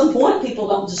then at some point, people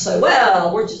don't just say,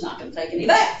 well, we're just not going to take any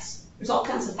baths. There's all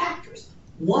kinds of factors.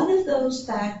 One of those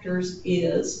factors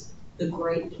is the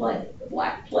Great Plague, the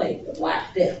Black Plague, the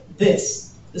Black Death,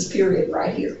 this period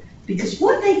right here. Because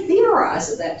what they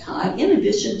theorized at that time, in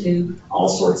addition to all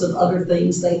sorts of other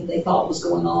things they thought was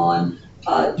going on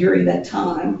during that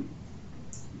time,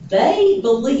 they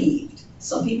believed,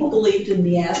 some people believed in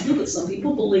miasma, but some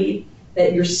people believed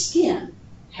that your skin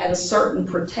had a certain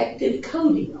protective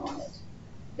coating on it.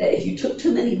 That if you took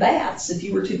too many baths, if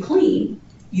you were too clean,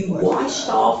 you washed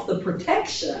off the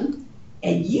protection,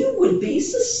 and you would be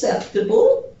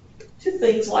susceptible to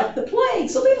things like the plague.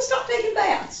 So people stopped taking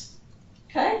baths.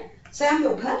 Okay?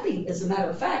 Samuel Pepys, as a matter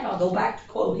of fact, I'll go back to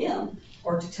quote him,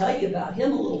 or to tell you about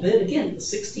him a little bit, again, the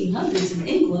 1600s in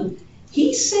England,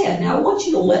 he said, now I want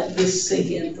you to let this sink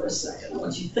in for a second. I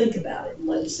want you to think about it and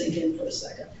let it sink in for a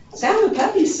second. Samuel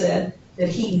Pepys said that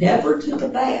he never took a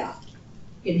bath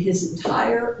in his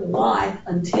entire life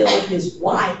until his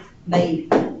wife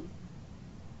made him.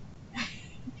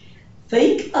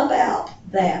 Think about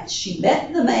that. She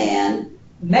met the man,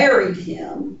 married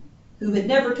him, who had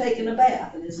never taken a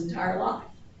bath in his entire life.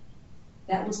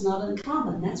 That was not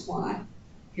uncommon. That's why.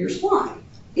 Here's why.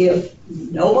 If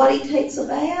nobody takes a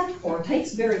bath or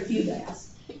takes very few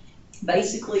baths,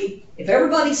 basically, if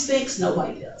everybody stinks,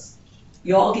 nobody does.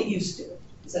 You all get used to it.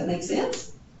 Does that make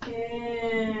sense?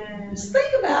 Yeah. Just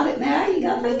think about it now. You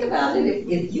gotta think about it.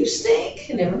 If you stink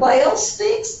and everybody else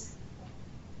stinks,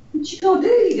 what you gonna do?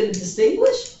 You gonna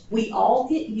distinguish? We all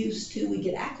get used to, we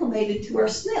get acclimated to our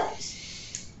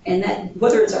smells. And that,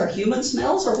 whether it's our human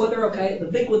smells or whether, okay, the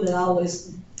big one that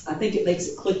I think it makes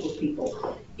it click with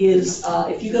people, is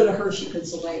if you go to Hershey,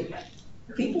 Pennsylvania,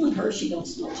 people in Hershey don't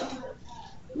smell chocolate.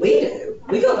 We do.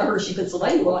 We go to Hershey,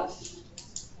 Pennsylvania, we're like,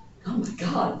 oh my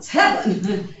God, it's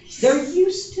heaven. They're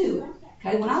used to it.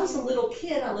 Okay, when I was a little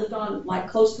kid, I lived on, like,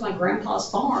 close to my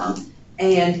grandpa's farm,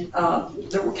 and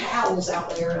there were cows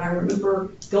out there, and I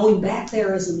remember going back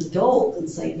there as an adult and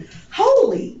saying,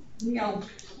 holy, you know,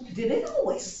 did it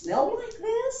always smell like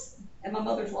this? And my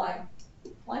mother's like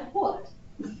what?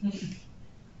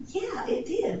 Yeah, it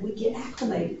did. We get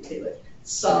acclimated to it.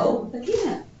 So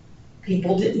again,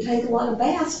 people didn't take a lot of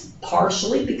baths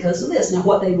partially because of this. Now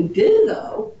what they would do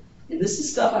though, and this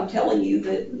is stuff I'm telling you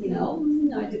that,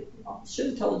 I should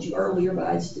have told you earlier, but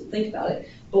I just didn't think about it.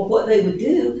 But what they would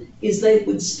do is they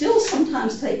would still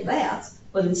sometimes take baths,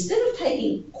 but instead of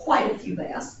taking quite a few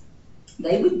baths,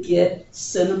 they would get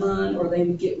cinnamon or they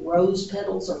would get rose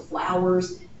petals or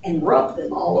flowers and rub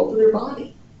them all over their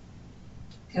body.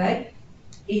 Okay?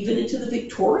 Even into the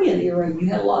Victorian era, you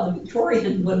had a lot of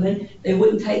Victorian women, they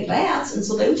wouldn't take baths, and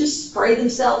so they would just spray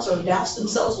themselves or douse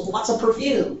themselves with lots of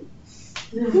perfume.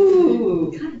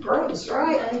 Ooh, kind of gross,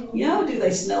 right? Do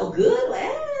they smell good?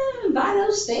 Well, by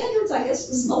those standards, I guess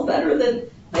it smell better than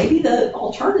maybe the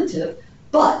alternative.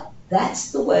 But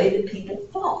that's the way that people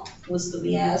thought, was the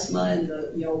miasma and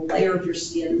the layer of your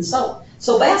skin and so on.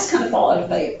 So baths kind of fall out of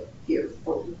favor here,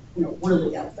 or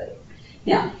really out of favor.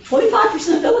 Now,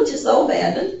 25% of villages, though,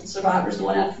 abandoned, survivors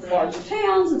going out to the larger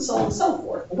towns and so on and so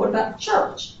forth. But what about the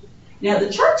church? Now,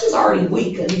 the church is already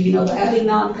weakened, the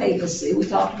Avignon papacy. We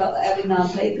talked about the Avignon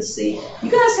papacy. You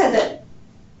guys had that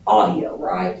audio,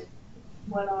 right?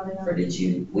 What audio? Or did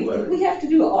you, did we have to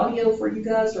do an audio for you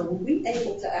guys, or were we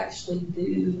able to actually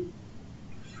do,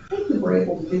 I think we were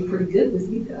able to do pretty good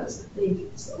with you guys, I think.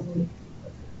 So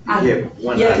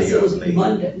One yeah, audio, it was maybe.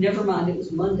 Monday, never mind, it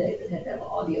was Monday that had to have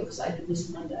audio, because I did this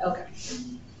Monday, okay.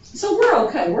 So we're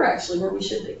okay, we're actually where we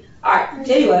should be. All right,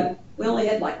 anyway, we only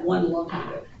had like one long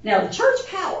ago. Now, the church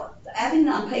power, the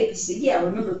Avignon papacy, yeah,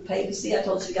 remember the papacy? I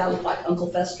told you the guy looked like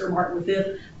Uncle Fester, Martin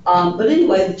V. But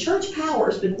anyway, the church power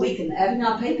has been weakened. The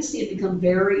Avignon papacy had become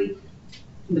very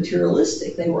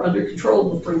materialistic. They were under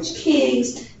control of the French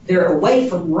kings. They're away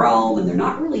from Rome, and they're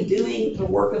not really doing the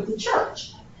work of the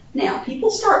church. Now,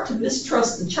 people start to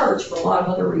mistrust the church for a lot of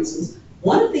other reasons.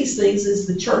 One of these things is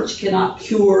the church cannot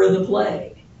cure the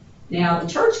plague. Now, the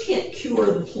church can't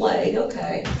cure the plague,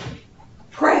 okay.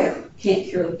 Prayer can't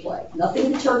cure the plague.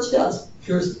 Nothing the church does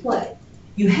cures the plague.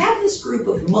 You have this group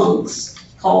of monks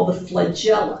called the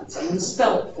flagellants. I'm going to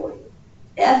spell it for you.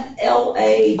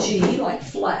 F-L-A-G, like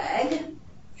flag,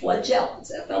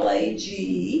 flagellants,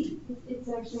 F-L-A-G, It's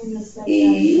actually in the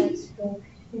study textbook.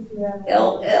 If you have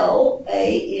L-L-A-N-T-S.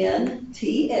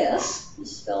 The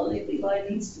spelling, if anybody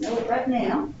needs to know it right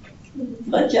now.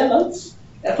 Flagellants,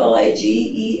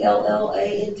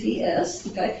 F-L-A-G-E-L-L-A-N-T-S.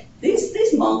 Okay,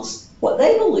 these monks, what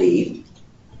they believed,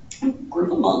 a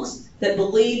group of monks that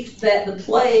believed that the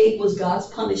plague was God's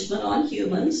punishment on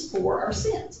humans for our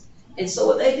sins. And so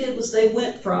what they did was they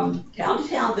went from town to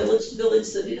town, village to village,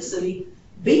 city to city,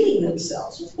 beating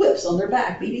themselves with whips on their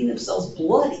back, beating themselves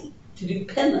bloody to do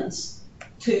penance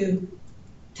to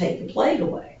take the plague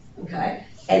away, okay?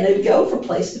 And they would go from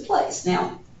place to place.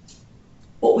 Now,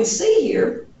 what we see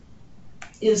here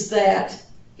is that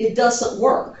it doesn't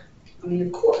work. I mean,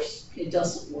 of course, it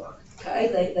doesn't work,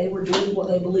 okay? They were doing what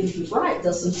they believed was right. It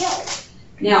doesn't help.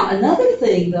 Now, another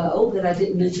thing, though, that I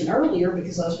didn't mention earlier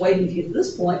because I was waiting to get to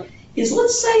this point, is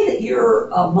let's say that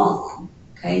you're a mom,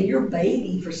 okay, and your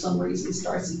baby, for some reason,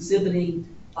 starts exhibiting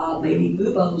maybe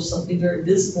buboes, something very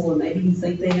visible, and maybe you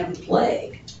think they have the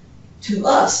plague. To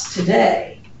us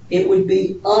today, it would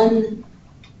be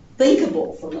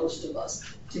unthinkable for most of us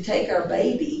to take our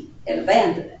baby and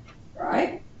abandon it,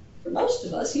 right? For most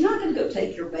of us, you're not going to go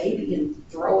take your baby and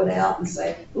throw it out and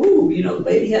say, ooh, the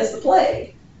baby has the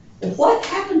plague. Well, what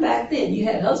happened back then? You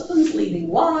had husbands leaving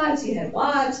wives, you had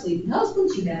wives leaving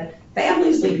husbands, you had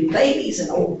families leaving babies and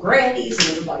old grannies and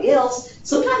everybody else.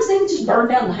 Sometimes they would just burn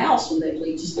down the house when they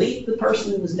leave, just leave the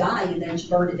person who was dying and then just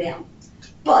burn it down.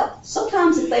 But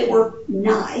sometimes if they were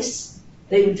nice,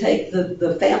 they would take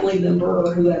the family member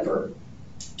or whoever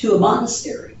to a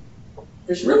monastery.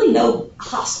 There's really no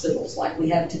hospitals like we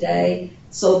have today.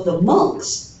 So the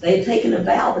monks, they had taken a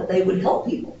vow that they would help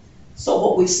people. So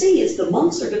what we see is the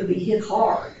monks are going to be hit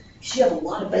hard. You have a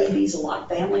lot of babies, a lot of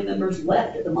family members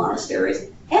left at the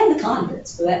monasteries and the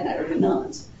convents, for that matter, the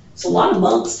nuns. So a lot of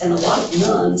monks and a lot of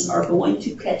nuns are going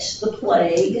to catch the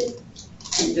plague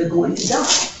and they're going to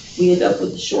die. We end up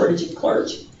with a shortage of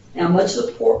clergy. Now, much of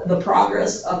the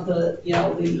progress of the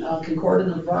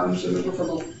Concordant of Worms, remember from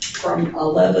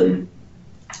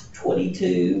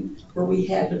 1122, where we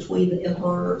had between the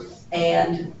emperor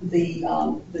and the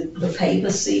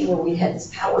papacy, where we had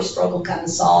this power struggle kind of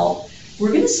solved. We're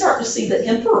going to start to see the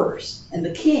emperors and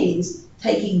the kings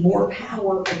taking more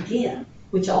power again,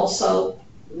 which also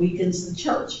weakens the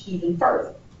church even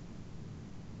further.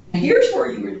 Here's where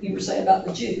you were saying about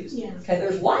the Jews. Yeah. Okay,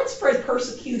 there's widespread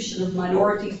persecution of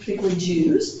minorities, particularly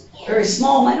Jews, very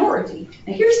small minority.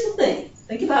 Now here's the thing,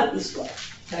 think about it this way.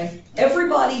 okay?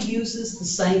 Everybody uses the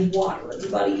same water,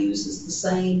 everybody uses the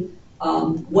same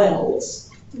wells,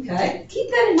 okay? Keep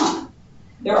that in mind.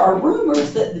 There are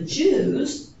rumors that the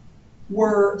Jews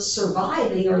were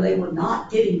surviving or they were not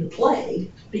getting the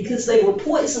plague because they were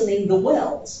poisoning the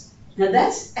wells. Now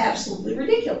that's absolutely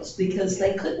ridiculous because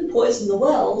they couldn't poison the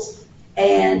wells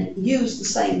and use the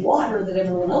same water that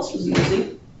everyone else was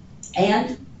using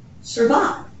and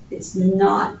survive. It's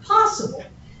not possible.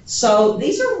 So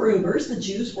these are rumors. The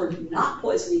Jews were not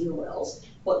poisoning the wells.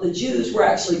 What the Jews were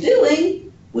actually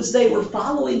doing was they were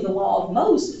following the law of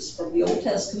Moses from the Old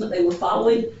Testament. They were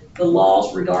following the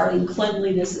laws regarding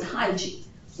cleanliness and hygiene.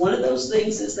 One of those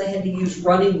things is they had to use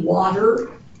running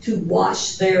water to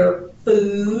wash their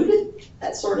food,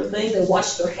 that sort of thing. They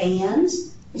washed their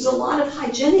hands. There's a lot of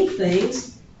hygienic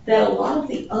things that a lot of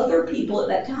the other people at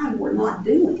that time were not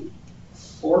doing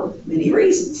for many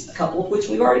reasons, a couple of which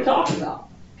we've already talked about.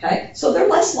 Okay, so they're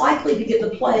less likely to get the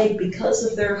plague because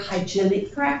of their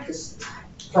hygienic practices.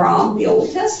 From the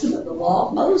Old Testament, the law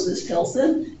of Moses tells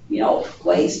them,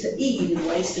 ways to eat and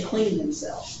ways to clean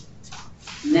themselves.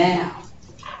 Now,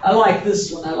 I like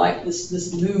this one. I like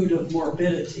this mood of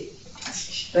morbidity.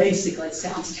 Basically, it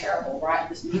sounds terrible, right?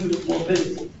 This mood of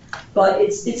morbidity. But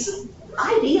it's an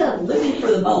idea of living for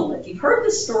the moment. You've heard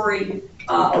the story,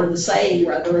 or the saying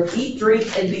rather, of eat,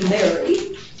 drink, and be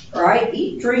merry, right?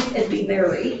 Eat, drink, and be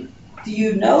merry. Do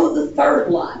you know the third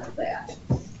line of that?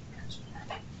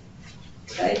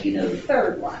 Okay, do you know the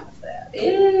third line of that?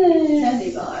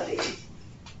 Anybody?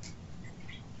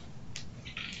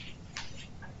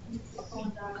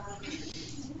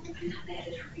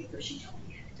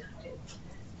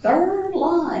 Third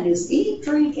line is eat,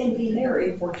 drink, and be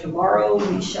merry, for tomorrow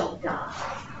we shall die.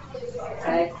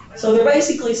 Okay, so they're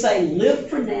basically saying live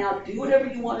for now, do whatever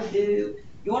you want to do.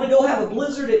 You want to go have a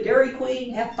blizzard at Dairy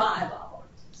Queen, have 5 of them.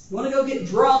 You want to go get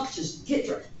drunk, just get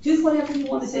drunk. Do whatever you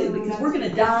want to do because we're going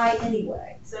to die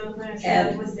anyway. So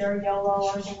was there yellow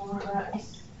or something like that?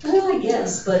 Well, I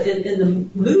guess, but in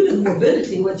the mood of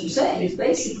morbidity, what you're saying is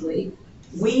basically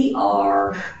we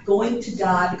are going to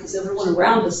die because everyone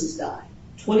around us is dying.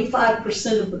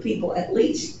 25% of the people at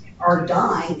least are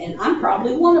dying, and I'm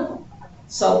probably one of them.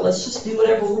 So let's just do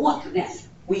whatever we want. Now,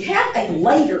 we have a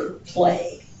later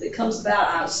plague that comes about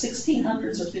out of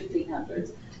 1600s or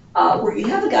 1500s, where you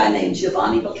have a guy named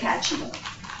Giovanni Boccaccio.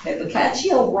 Okay,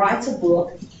 Boccaccio writes a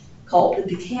book called the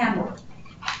Decameron.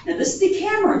 Now this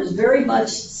Decameron is very much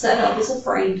set up as a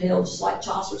frame tale, just like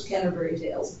Chaucer's Canterbury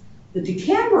Tales. The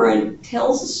Decameron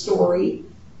tells a story,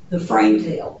 the frame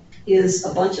tale is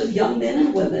a bunch of young men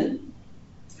and women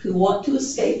who want to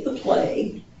escape the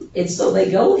plague, and so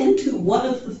they go into one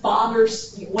of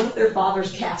their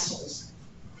father's castles,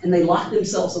 and they lock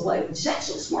themselves away, which is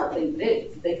actually a smart thing to do,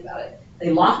 if you think about it.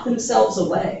 They lock themselves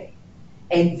away,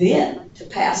 and then, to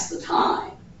pass the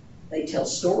time, they tell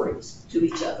stories to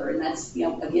each other, and that's,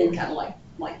 again, kind of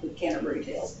like the Canterbury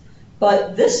Tales.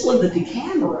 But this one, the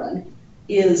Decameron,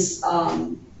 is,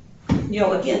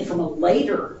 again, from a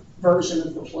later version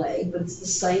of the plague, but it's the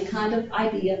same kind of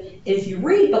idea. And if you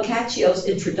read Boccaccio's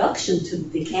introduction to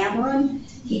the Decameron,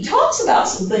 he talks about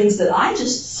some things that I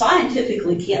just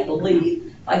scientifically can't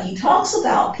believe. Like he talks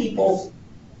about people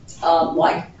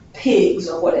like pigs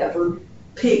or whatever,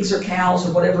 pigs or cows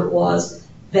or whatever it was,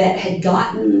 that had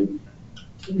gotten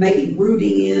maybe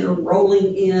rooting in or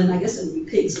rolling in, I guess it would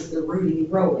be pigs if they're rooting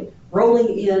and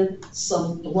rolling in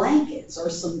some blankets or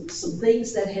some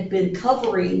things that had been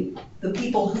covering the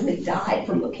people who had died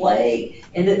from the plague,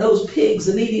 and that those pigs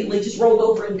immediately just rolled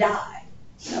over and died.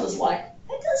 And I was like,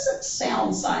 that doesn't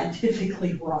sound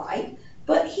scientifically right.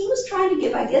 But he was trying to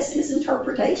give, I guess, his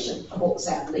interpretation of what was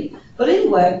happening. But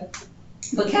anyway,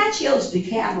 Boccaccio's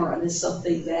Decameron is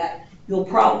something that you'll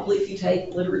probably, if you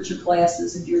take literature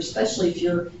classes, especially if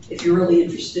you're really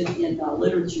interested in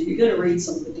literature, you're going to read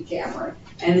some of the Decameron,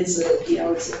 and it's a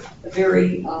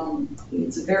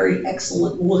very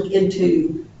excellent look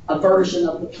into a version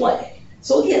of the plague.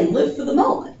 So again, live for the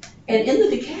moment. And in the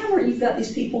Decameron, you've got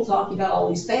these people talking about all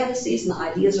these fantasies, and the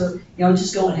ideas are,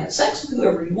 just go and have sex with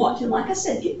whoever you want to. And like I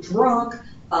said, get drunk,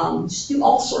 just do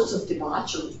all sorts of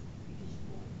debauchery.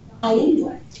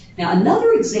 Anyway, now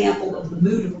another example of the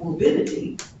mood of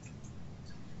morbidity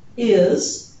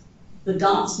is the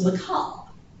Danse Macabre.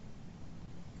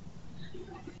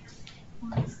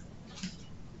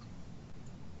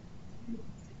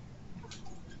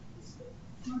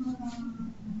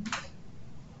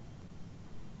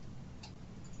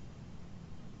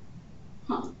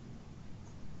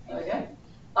 Okay.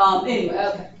 Anyway,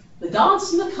 okay. The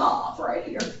Danse Macabre right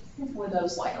here. One of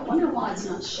those, I wonder why it's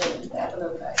not showing that, but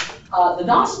okay. The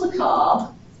Danse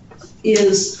Macabre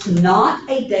is not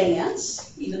a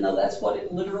dance, even though that's what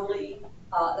it literally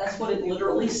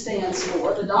stands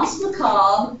for. The Danse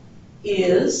Macabre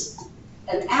is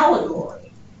an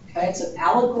allegory. Okay, it's an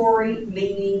allegory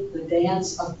meaning the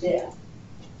dance of death.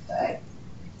 Okay.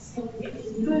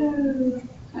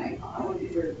 Hang on, I want to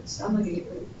get rid of this. I'm going to get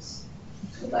rid of this.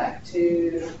 Go back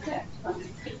to that.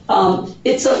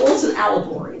 It's an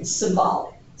allegory. It's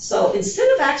symbolic. So instead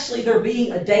of actually there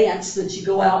being a dance that you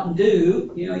go out and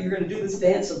do, you're going to do this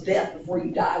dance of death before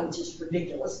you die, which is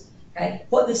ridiculous. Okay,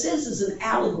 what this is an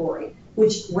allegory,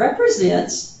 which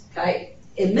represents, okay,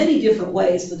 in many different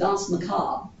ways, the Danse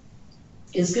Macabre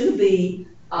is going to be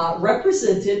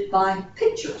represented by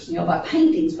pictures, by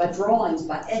paintings, by drawings,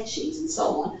 by etchings, and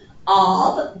so on,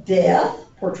 of death,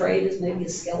 portrayed as maybe a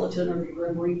skeleton or a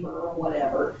Grim Reaper or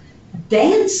whatever,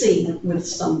 dancing with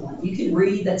someone. You can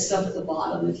read that stuff at the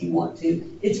bottom if you want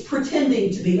to. It's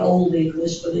pretending to be Old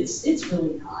English, but it's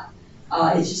really not.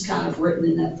 It's just kind of written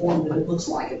in that form that it looks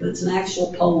like it, but it's an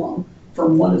actual poem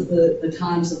from one of the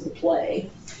times of the play.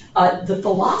 The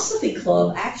Philosophy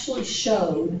Club actually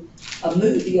showed a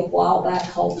movie a while back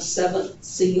called The Seventh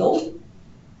Seal.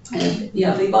 And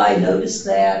if anybody noticed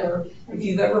that, or if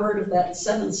you've ever heard of that, The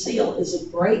Seventh Seal is a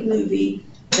great movie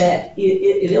that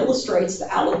it illustrates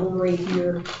the allegory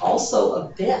here also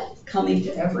of death coming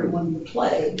to everyone in the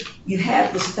play. You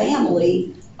have this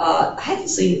family, I haven't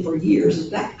seen it for years, it was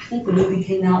back, I think the movie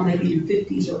came out maybe in the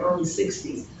 50s or early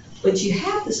 60s, but you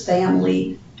have this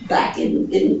family back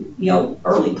in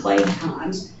early plague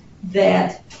times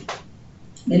that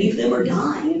many of them are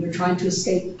dying and they're trying to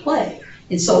escape the plague.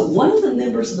 And so one of the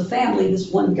members of the family,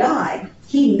 this one guy,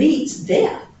 he meets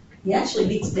death. He actually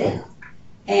meets death.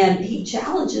 And he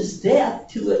challenges death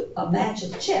to a match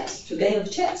of chess, to a game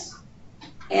of chess.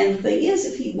 And the thing is,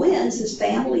 if he wins, his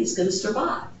family is going to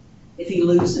survive. If he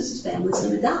loses, his family's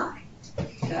going to die.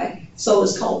 Okay? So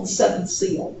it's called The Seventh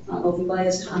Seal. I don't know if anybody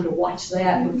has time to watch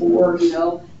that before,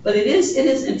 but it is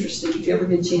interesting if you ever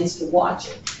get a chance to watch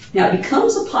it. Now, it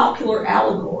becomes a popular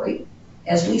allegory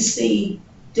as we see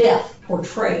death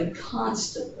portrayed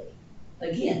constantly.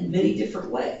 Again, many different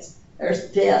ways.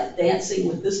 There's death dancing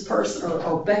with this person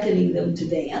or beckoning them to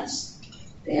dance,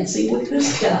 dancing with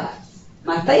this guy.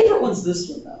 My favorite one's this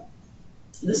one, though.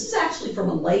 This is actually from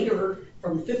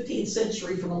the 15th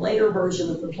century, from a later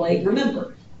version of the play.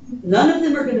 Remember, none of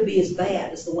them are going to be as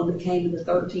bad as the one that came in the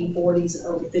 1340s and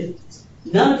early 50s.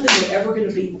 None of them are ever going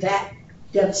to be that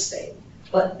devastating.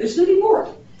 But there's going to be more of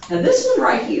them. Now, this one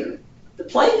right here, the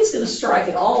plague is going to strike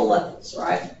at all levels,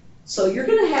 right? So you're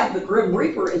going to have the Grim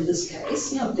Reaper in this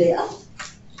case, death.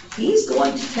 He's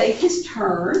going to take his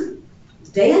turn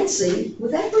dancing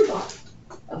with everybody.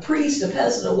 A priest, a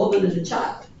peasant, a woman, and a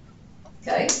child.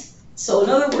 Okay? So in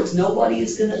other words, nobody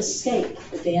is going to escape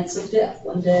the dance of death.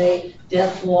 One day,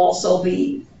 death will also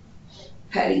be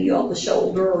patting you on the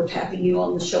shoulder or tapping you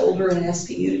on the shoulder and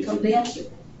asking you to come dance with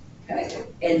him. Okay?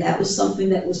 And that was something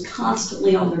that was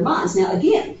constantly on their minds. Now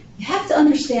again, you have to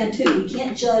understand too, we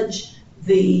can't judge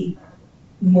the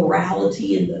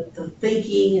morality and the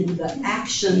thinking and the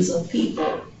actions of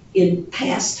people in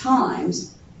past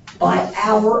times by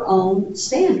our own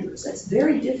standards. That's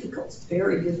very difficult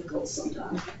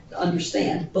sometimes to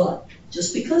understand. But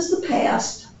just because the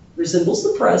past resembles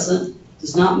the present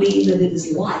does not mean that it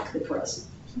is like the present.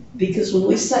 Because when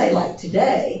we say, like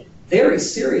today, very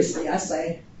seriously, I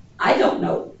say, I don't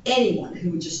know anyone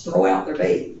who would just throw out their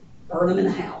baby, burn them in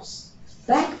a house.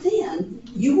 Back then,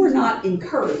 you were not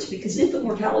encouraged, because infant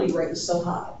mortality rate was so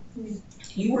high,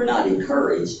 you were not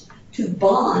encouraged to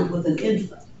bond with an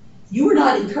infant. You were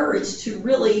not encouraged to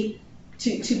really,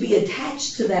 to be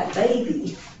attached to that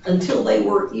baby until they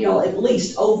were, at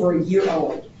least over a year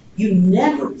old. You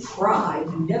never cried,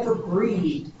 you never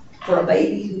grieved for a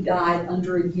baby who died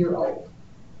under a year old.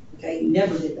 Okay, you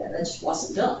never did that. That just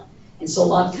wasn't done. And so a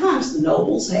lot of times the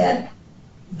nobles had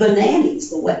the nannies,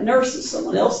 the wet nurses,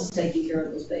 someone else is taking care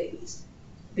of those babies,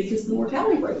 because the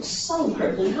mortality rate was so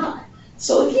incredibly high.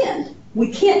 So again,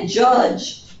 we can't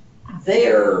judge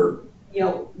their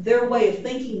way of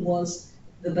thinking was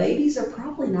the babies are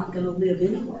probably not going to live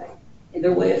anyway. And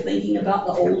their way of thinking about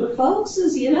the older folks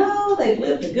is, they've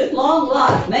lived a good long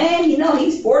life. Man,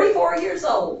 he's 44 years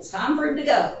old. It's time for him to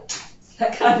go.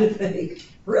 That kind of thing.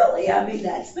 Really,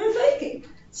 that's their thinking.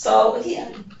 So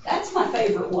again, that's my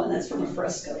favorite one. That's from a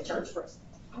fresco, church fresco.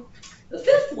 The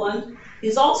fifth one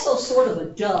is also sort of a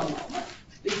duh moment,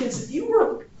 because if you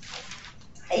were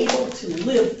able to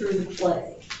live through the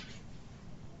plague,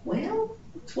 well,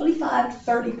 25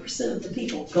 to 30% of the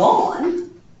people gone,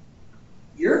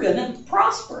 you're going to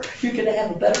prosper. You're going to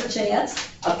have a better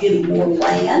chance of getting more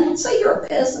land. Let's say you're a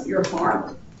peasant, you're a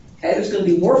farmer. Okay, there's gonna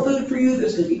be more food for you,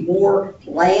 there's gonna be more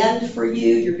land for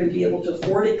you, you're gonna be able to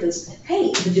afford it, because,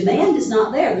 hey, the demand is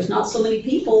not there. There's not so many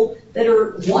people that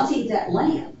are wanting that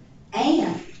land.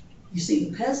 And you see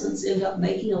the peasants end up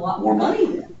making a lot more money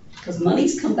then, because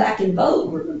money's come back in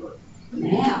vogue, remember.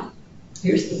 Now,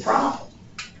 here's the problem.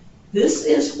 This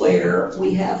is where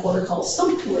we have what are called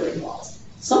sumptuary laws.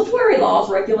 Sumptuary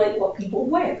laws regulate what people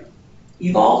wear.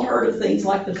 You've all heard of things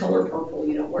like the color purple.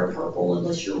 You don't wear purple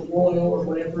unless you're royal or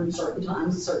whatever in certain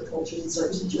times, in certain cultures, in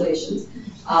certain situations,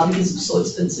 because it's so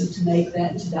expensive to make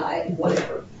that and to dye it and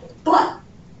whatever. But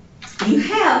you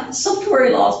have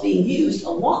sumptuary laws being used a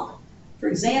lot. For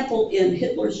example, in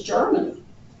Hitler's Germany,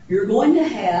 you're going to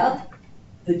have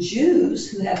the Jews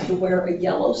who have to wear a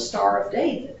yellow Star of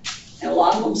David. And a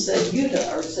lot of them said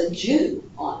Judah or said Jew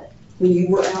on it. When you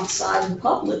were outside in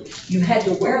public, you had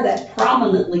to wear that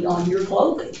prominently on your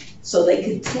clothing so they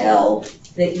could tell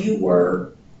that you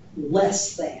were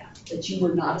less than, that you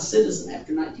were not a citizen.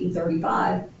 After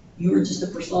 1935, you were just a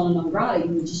persona non grata,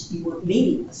 you were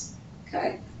meaningless,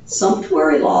 okay?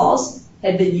 Sumptuary laws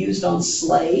had been used on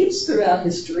slaves throughout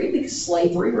history because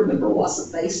slavery, remember,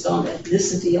 wasn't based on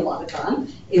ethnicity a lot of time.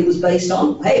 It was based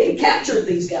on, hey, we captured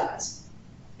these guys.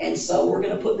 And so we're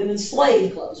going to put them in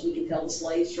slave clothes. We can tell the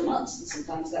slaves from us. And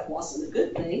sometimes that wasn't a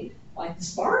good thing. Like the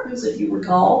Spartans, if you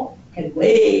recall, had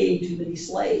way too many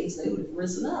slaves. They would have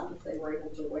risen up if they were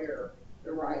able to wear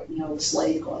the right,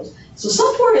 slave clothes. So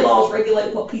sumptuary laws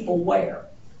regulate what people wear.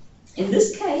 In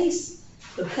this case,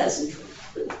 the peasantry.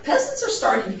 The peasants are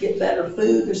starting to get better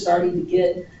food. They're starting to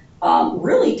get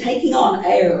really taking on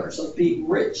airs of being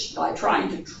rich by trying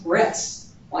to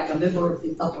dress like a member of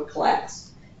the upper class.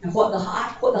 And what the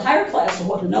higher class or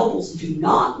what the nobles do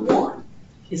not want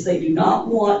is they do not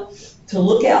want to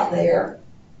look out there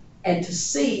and to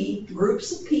see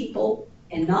groups of people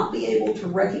and not be able to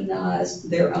recognize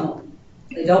their own.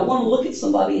 They don't want to look at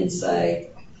somebody and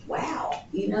say, wow,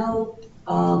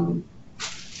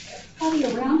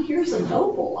 everybody around here is a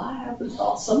noble. I haven't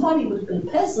thought somebody would have been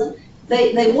a peasant.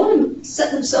 They want to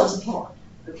set themselves apart,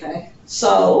 okay?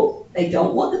 So they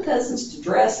don't want the peasants to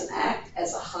dress and act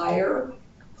as a higher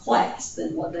class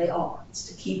than what they are. It's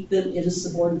to keep them in a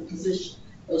subordinate position.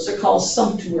 Those are called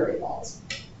sumptuary laws.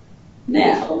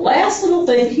 Now, the last little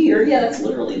thing here, that's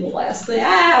literally the last thing.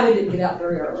 We didn't get out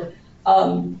very early.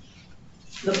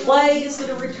 The plague is going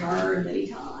to return many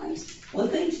times. One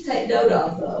thing to take note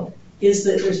of, though, is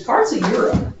that there's parts of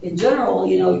Europe, in general,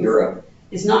 Europe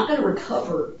is not going to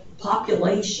recover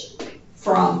population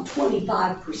from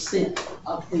 25%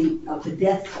 of the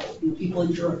death toll, people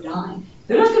in Europe dying.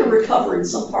 They're not going to recover in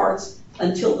some parts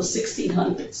until the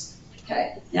 1600s.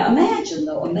 Okay. Now imagine,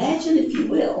 if you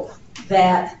will,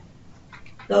 that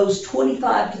those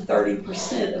 25 to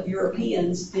 30% of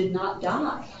Europeans did not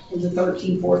die in the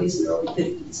 1340s and early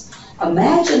 50s.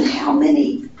 Imagine how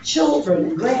many children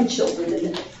and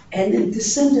grandchildren and then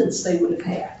descendants they would have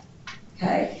had.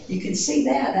 Okay. You can see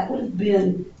that. That would have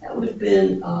been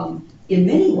in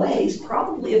many ways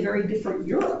probably a very different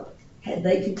Europe had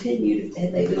they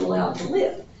been allowed to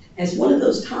live. As one of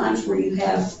those times where you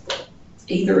have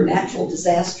either a natural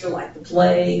disaster like the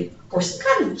plague or some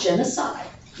kind of genocide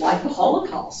like the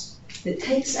Holocaust that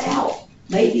takes out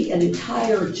maybe an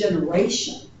entire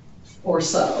generation or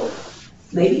so.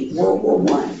 Maybe World War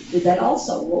I did that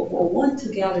also. World War I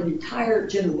took out an entire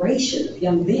generation of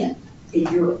young men in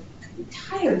Europe, an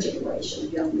entire generation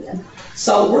of young men.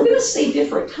 So we're going to see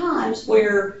different times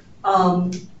where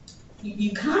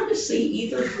you kind of see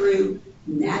either through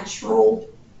natural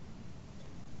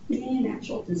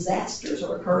disasters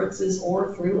or occurrences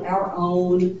or through our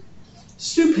own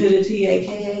stupidity,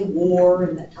 aka war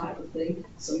and that type of thing.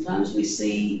 Sometimes we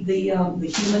see the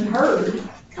human herd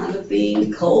kind of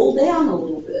being culled down a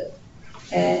little bit.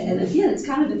 And again, it's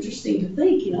kind of interesting to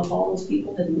think, if all those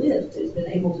people had lived and been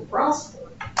able to prosper,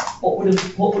 what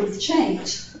would have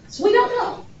changed? So we don't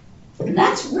know. And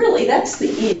that's the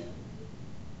end.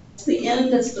 That's the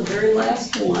end, that's the very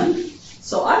last one.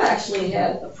 So I've actually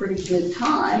had a pretty good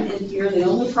time in here. The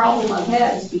only problem I've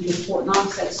had is because Fort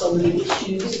Knox had so many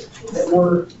issues that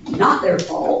were not their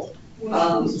fault.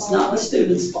 It's not the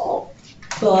students' fault.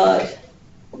 But,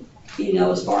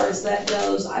 as far as that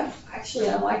goes, I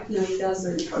like, you guys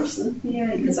are in person,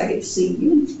 because I get to see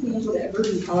you, whatever,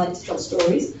 and I like to tell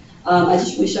stories. I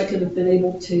just wish I could have been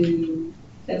able to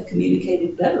have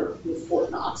communicated better with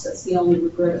Fort Knox. That's the only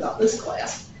regret about this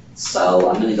class. So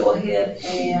I'm going to go ahead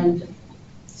and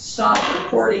stop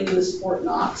recording this Fort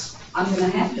Knox. I'm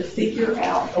going to have to figure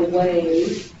out a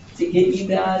way to get you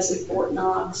guys at Fort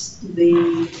Knox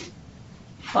the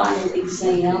final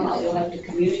exam. I will have to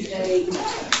communicate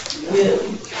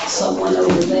with someone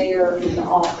over there in the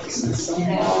office, and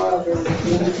somehow or other,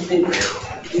 you want to do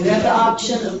it. You have the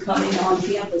option of coming on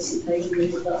campus and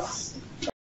taking the bus.